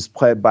friends, who's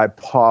played by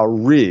Paul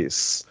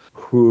Reese,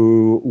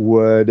 who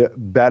would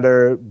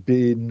better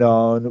be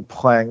known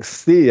playing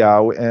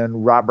Theo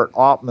in Robert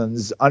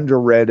Altman's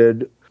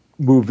underrated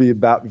movie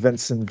about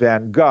Vincent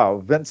van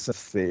Gogh, Vincent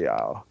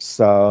Theo.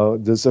 So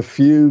there's a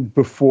few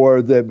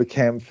before they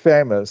became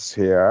famous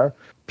here,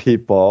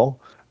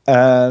 people.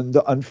 And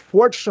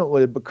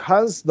unfortunately,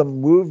 because the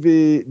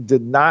movie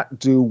did not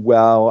do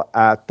well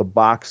at the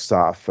box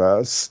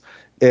office,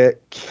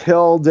 it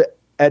killed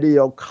Eddie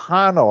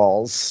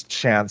O'Connell's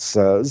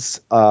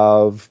chances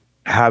of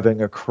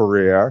having a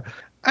career.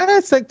 And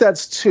I think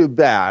that's too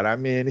bad. I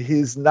mean,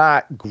 he's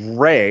not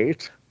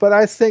great, but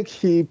I think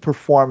he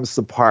performs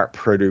the part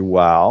pretty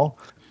well.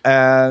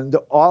 And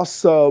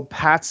also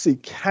Patsy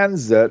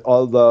Kensit,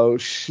 although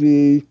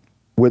she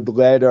would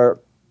later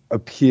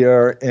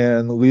appear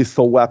in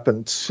Lethal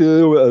Weapon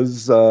 2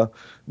 as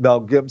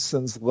Mel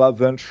Gibson's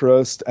love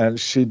interest, and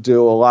she'd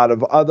do a lot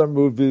of other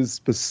movies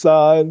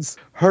besides.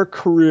 Her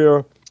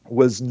career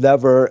was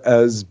never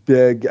as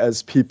big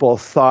as people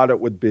thought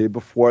it would be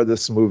before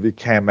this movie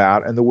came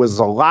out. And there was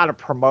a lot of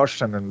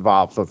promotion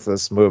involved with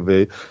this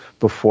movie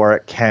before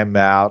it came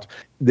out.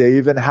 They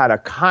even had a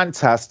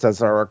contest,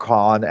 as I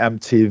recall, on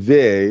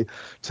MTV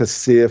to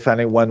see if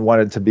anyone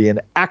wanted to be an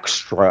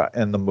extra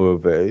in the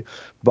movie.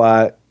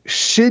 But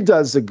she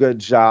does a good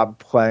job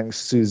playing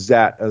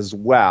Suzette as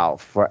well,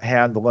 for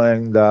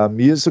handling the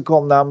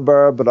musical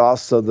number, but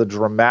also the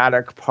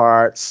dramatic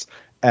parts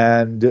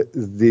and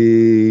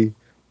the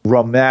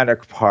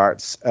romantic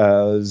parts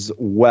as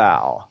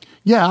well.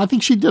 Yeah, I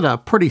think she did a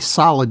pretty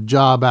solid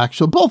job,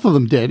 actually. Both of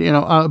them did,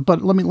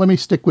 but let me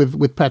stick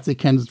with Patsy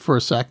Kensit for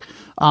a sec.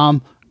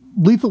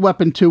 Lethal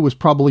Weapon 2 was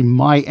probably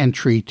my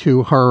entry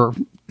to her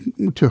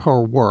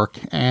work.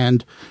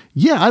 And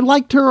yeah, I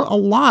liked her a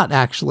lot,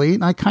 actually.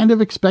 And I kind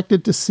of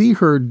expected to see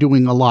her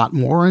doing a lot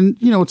more. And,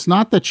 it's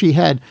not that she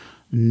had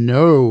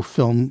no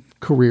film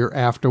career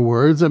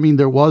afterwards. I mean,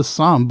 there was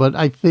some, but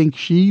I think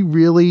she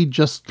really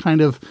just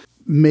kind of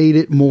made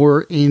it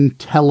more in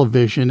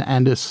television,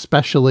 and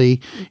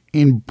especially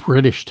in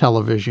British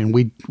television.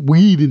 We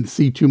didn't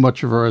see too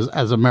much of her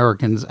as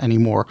Americans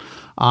anymore.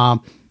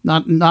 Not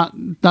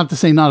to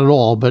say not at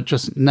all, but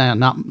just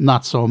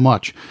not so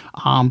much.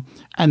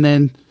 And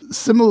then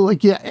similarly,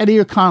 Eddie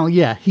O'Connell,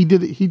 he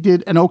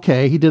did an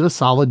okay. He did a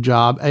solid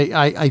job.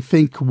 I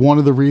think one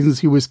of the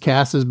reasons he was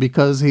cast is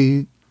because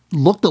he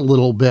looked a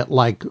little bit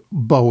like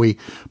Bowie,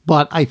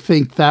 but I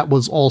think that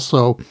was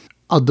also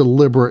a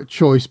deliberate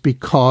choice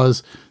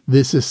because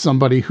this is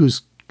somebody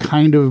who's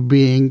kind of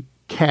being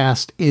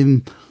cast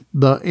in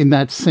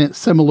that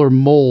similar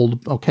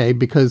mold, okay?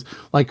 Because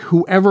like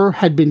whoever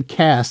had been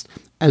cast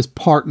as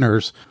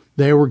partners,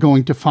 they were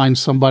going to find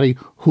somebody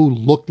who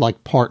looked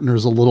like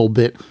partners a little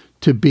bit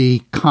to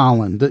be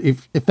Colin,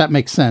 if that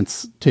makes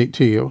sense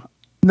to you.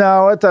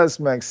 No, it does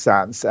make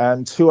sense.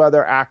 And two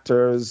other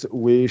actors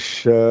we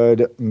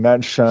should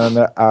mention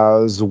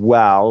as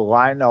well.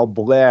 Lionel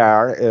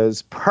Blair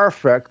is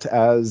perfect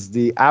as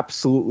the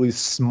absolutely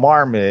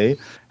smarmy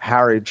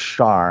Harry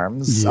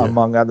Charms. Yeah.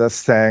 Among other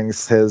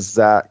things, his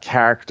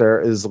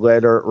character is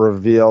later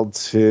revealed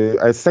to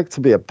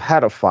be a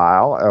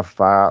pedophile,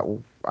 if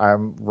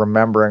I'm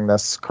remembering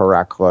this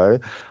correctly.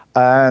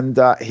 And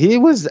he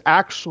was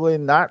actually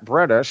not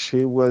British.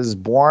 He was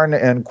born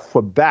in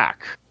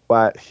Quebec.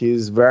 But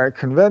he's very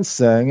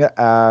convincing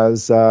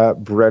as a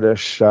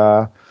British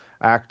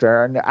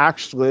actor. And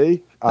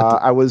actually,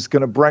 I was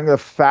going to bring up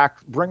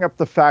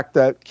the fact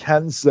that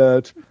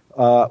Kensit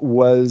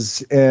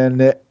was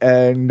in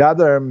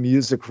another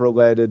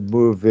music-related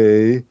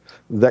movie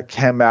that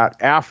came out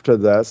after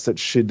this that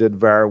she did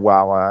very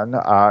well in.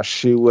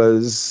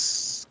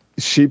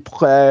 She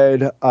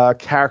played a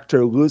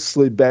character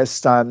loosely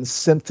based on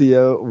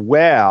Cynthia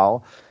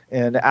Whale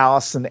in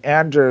Alison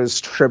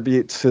Anders'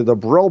 tribute to the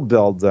Brill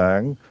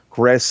Building,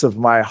 Grace of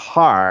My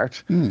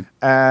Heart.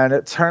 And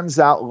it turns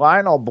out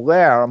Lionel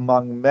Blair,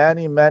 among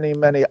many, many,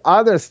 many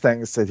other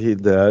things that he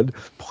did,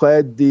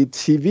 played the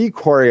TV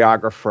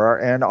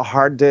choreographer in A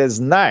Hard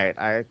Day's Night.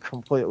 I had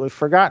completely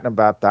forgotten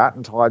about that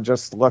until I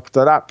just looked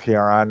it up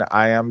here on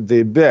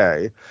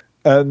IMDb.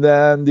 And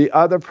then the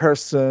other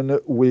person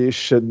we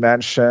should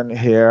mention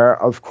here,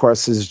 of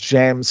course, is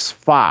James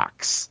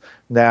Fox.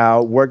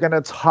 Now, we're going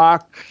to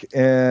talk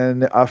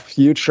in a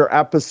future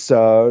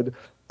episode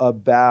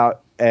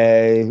about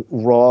a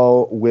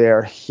role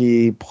where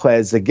he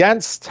plays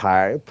against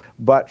type,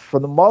 but for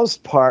the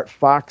most part,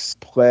 Fox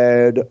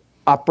played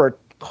upper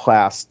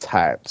class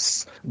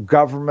types,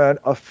 government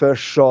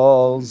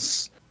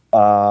officials,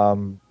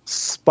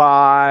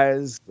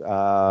 spies,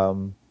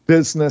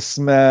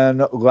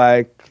 businessmen,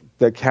 like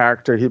the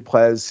character he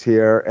plays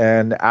here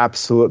in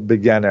Absolute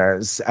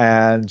Beginners.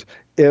 And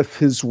if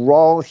his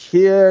role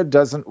here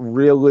doesn't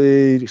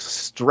really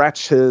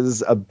stretch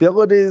his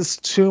abilities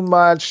too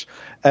much,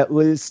 at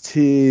least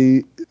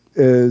he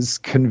is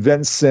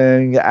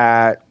convincing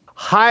at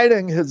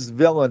hiding his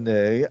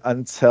villainy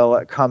until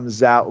it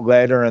comes out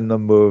later in the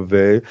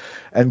movie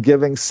and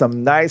giving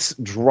some nice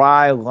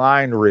dry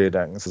line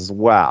readings as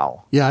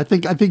well. Yeah, I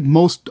think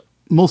most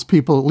most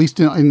people, at least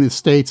in the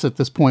States at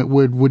this point,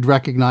 would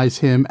recognize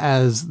him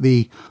as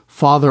the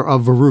father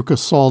of Veruca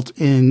Salt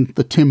in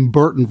the Tim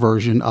Burton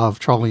version of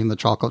Charlie and the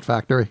Chocolate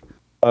Factory.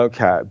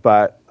 Okay,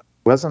 but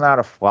wasn't that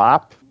a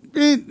flop?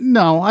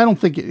 No, I don't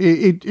think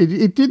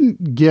it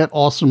didn't get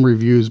awesome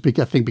reviews,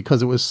 I think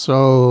because it was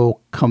so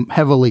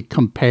heavily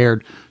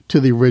compared to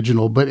the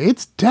original, but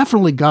it's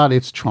definitely got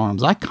its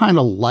charms. I kind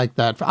of like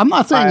that. I'm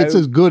not saying it's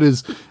as good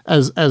as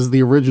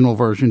the original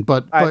version,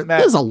 but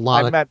there's a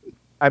lot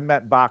I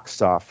meant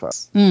box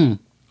office.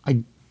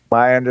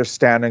 My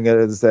understanding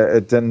is that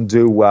it didn't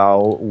do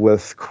well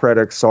with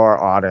critics or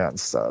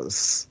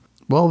audiences.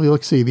 Well,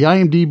 let's see. The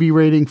IMDb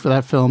rating for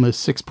that film is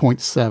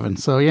 6.7.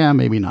 So yeah,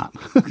 maybe not.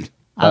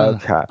 I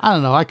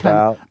don't know. I kind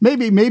of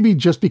maybe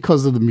just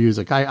because of the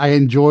music. I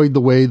enjoyed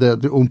the way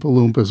that the Oompa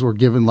Loompas were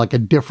given like a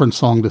different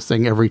song to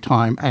sing every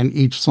time, and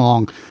each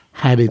song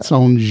had its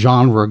own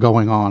genre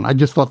going on. I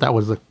just thought that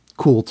was a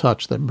cool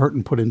touch that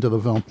Burton put into the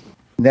film.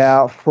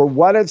 Now, for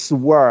what it's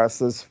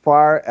worth, as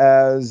far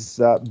as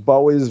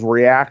Bowie's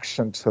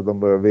reaction to the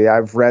movie,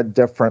 I've read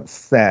different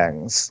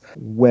things.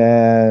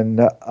 When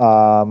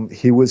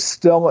he was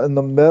still in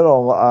the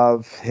middle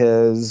of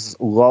his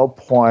low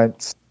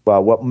point,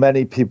 well, what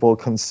many people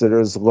consider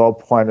his low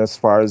point as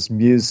far as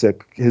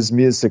his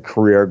music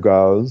career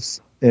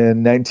goes.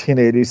 In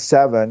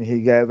 1987, he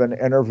gave an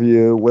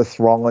interview with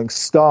Rolling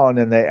Stone,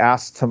 and they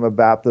asked him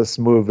about this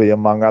movie,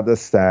 among other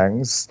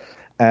things.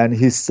 And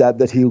he said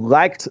that he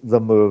liked the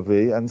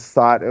movie and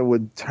thought it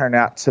would turn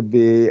out to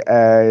be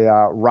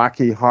a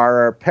Rocky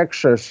Horror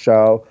Picture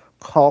Show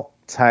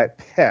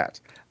cult-type hit.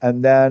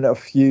 And then a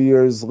few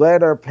years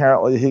later,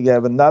 apparently, he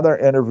gave another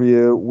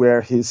interview where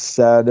he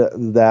said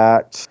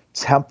that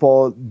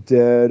Temple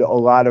did a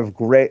lot of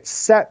great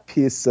set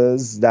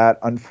pieces that,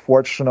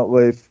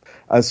 unfortunately,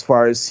 as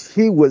far as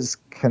he was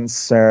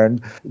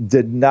concerned,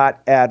 did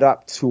not add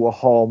up to a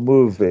whole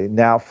movie.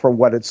 Now, for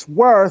what it's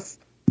worth,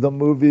 the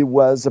movie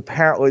was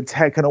apparently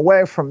taken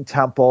away from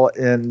Temple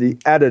in the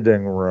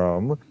editing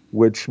room,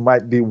 which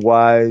might be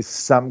why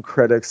some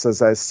critics,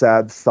 as I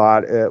said,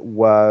 thought it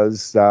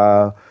was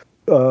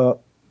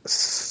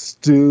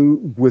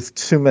stew with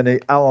too many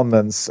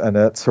elements in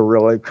it to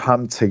really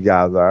come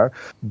together.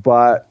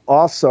 But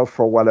also,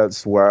 for what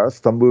it's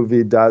worth, the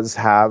movie does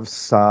have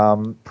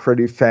some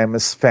pretty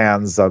famous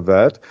fans of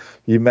it.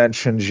 You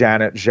mentioned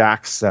Janet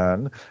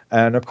Jackson,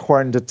 and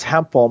according to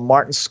Temple,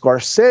 Martin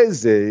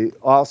Scorsese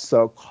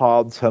also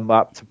called him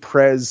up to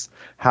praise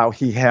how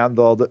he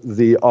handled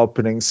the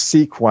opening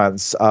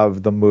sequence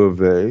of the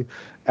movie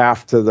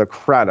after the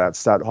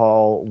credits, that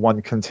whole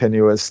one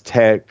continuous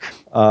take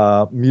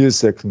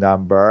music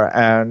number.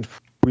 And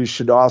we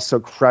should also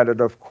credit,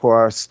 of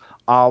course,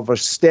 Oliver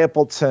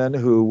Stapleton,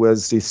 who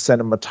was the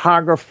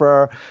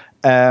cinematographer,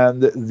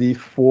 and the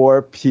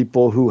four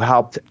people who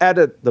helped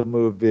edit the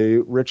movie: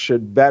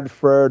 Richard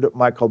Bedford,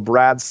 Michael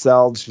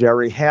Bradsells,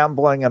 Jerry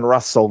Hambling, and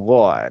Russell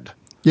Lloyd.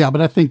 Yeah,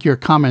 but I think your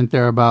comment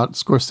there about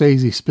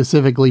Scorsese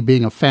specifically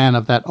being a fan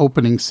of that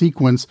opening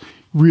sequence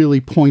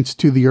really points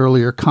to the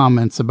earlier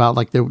comments about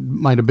like there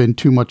might have been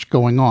too much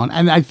going on.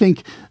 And I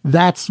think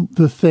that's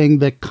the thing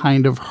that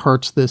kind of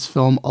hurts this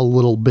film a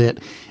little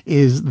bit,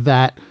 is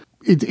that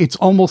it's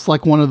almost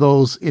like one of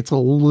those, it's a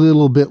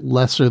little bit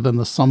lesser than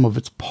the sum of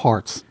its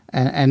parts.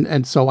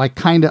 And so I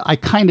kind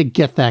of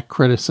get that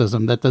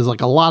criticism that there's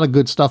like a lot of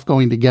good stuff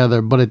going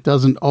together, but it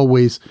doesn't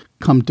always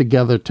come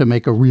together to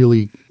make a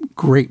really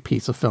great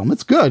piece of film.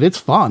 It's good. It's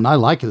fun. I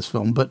like this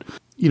film, but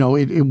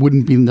it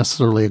wouldn't be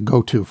necessarily a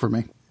go-to for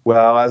me.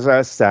 Well, as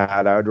I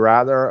said, I'd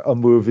rather a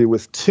movie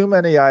with too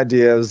many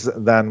ideas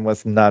than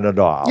with none at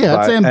all. Yeah,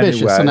 it's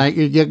ambitious, anyway,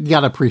 and you got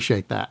to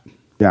appreciate that.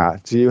 Yeah.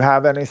 Do you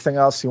have anything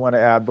else you want to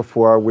add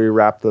before we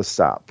wrap this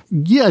up?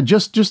 Yeah,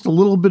 just a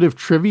little bit of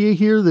trivia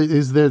here.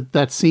 Is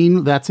that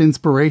scene, that's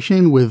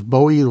inspiration with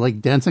Bowie like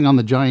dancing on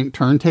the giant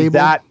turntable?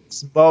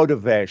 That's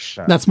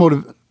motivation. That's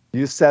motivation.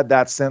 You said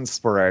that's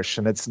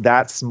inspiration.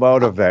 That's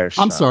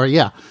motivation. I'm sorry.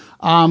 Yeah.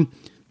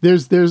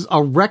 There's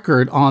a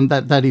record on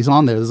that he's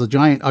on there. There's a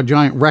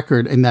giant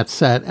record in that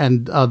set,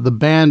 and the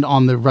band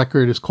on the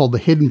record is called the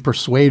Hidden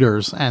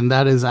Persuaders, and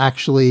that is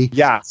actually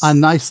a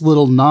nice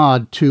little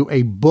nod to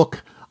a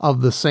book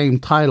of the same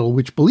title,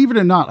 which, believe it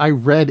or not, I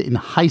read in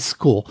high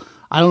school.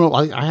 I don't know.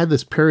 I had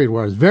this period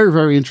where I was very,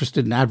 very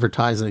interested in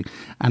advertising,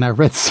 and I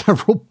read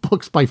several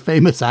books by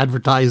famous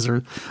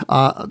advertising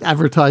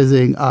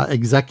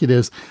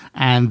executives,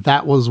 and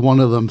that was one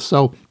of them.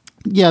 So,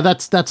 yeah,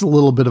 that's a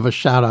little bit of a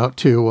shout out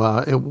to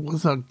it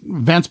was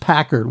Vance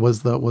Packard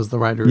was the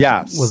writer.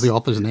 Yes, was the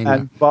author's name.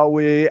 And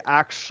Bowie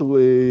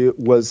actually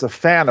was a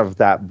fan of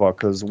that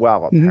book as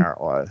well,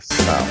 apparently.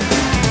 So,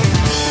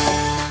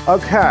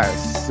 okay.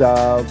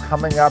 So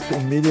coming up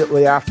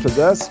immediately after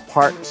this,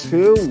 part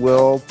 2,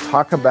 we'll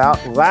talk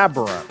about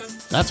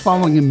Labyrinth. That's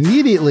following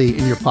immediately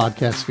in your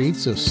podcast feed,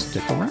 so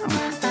stick around.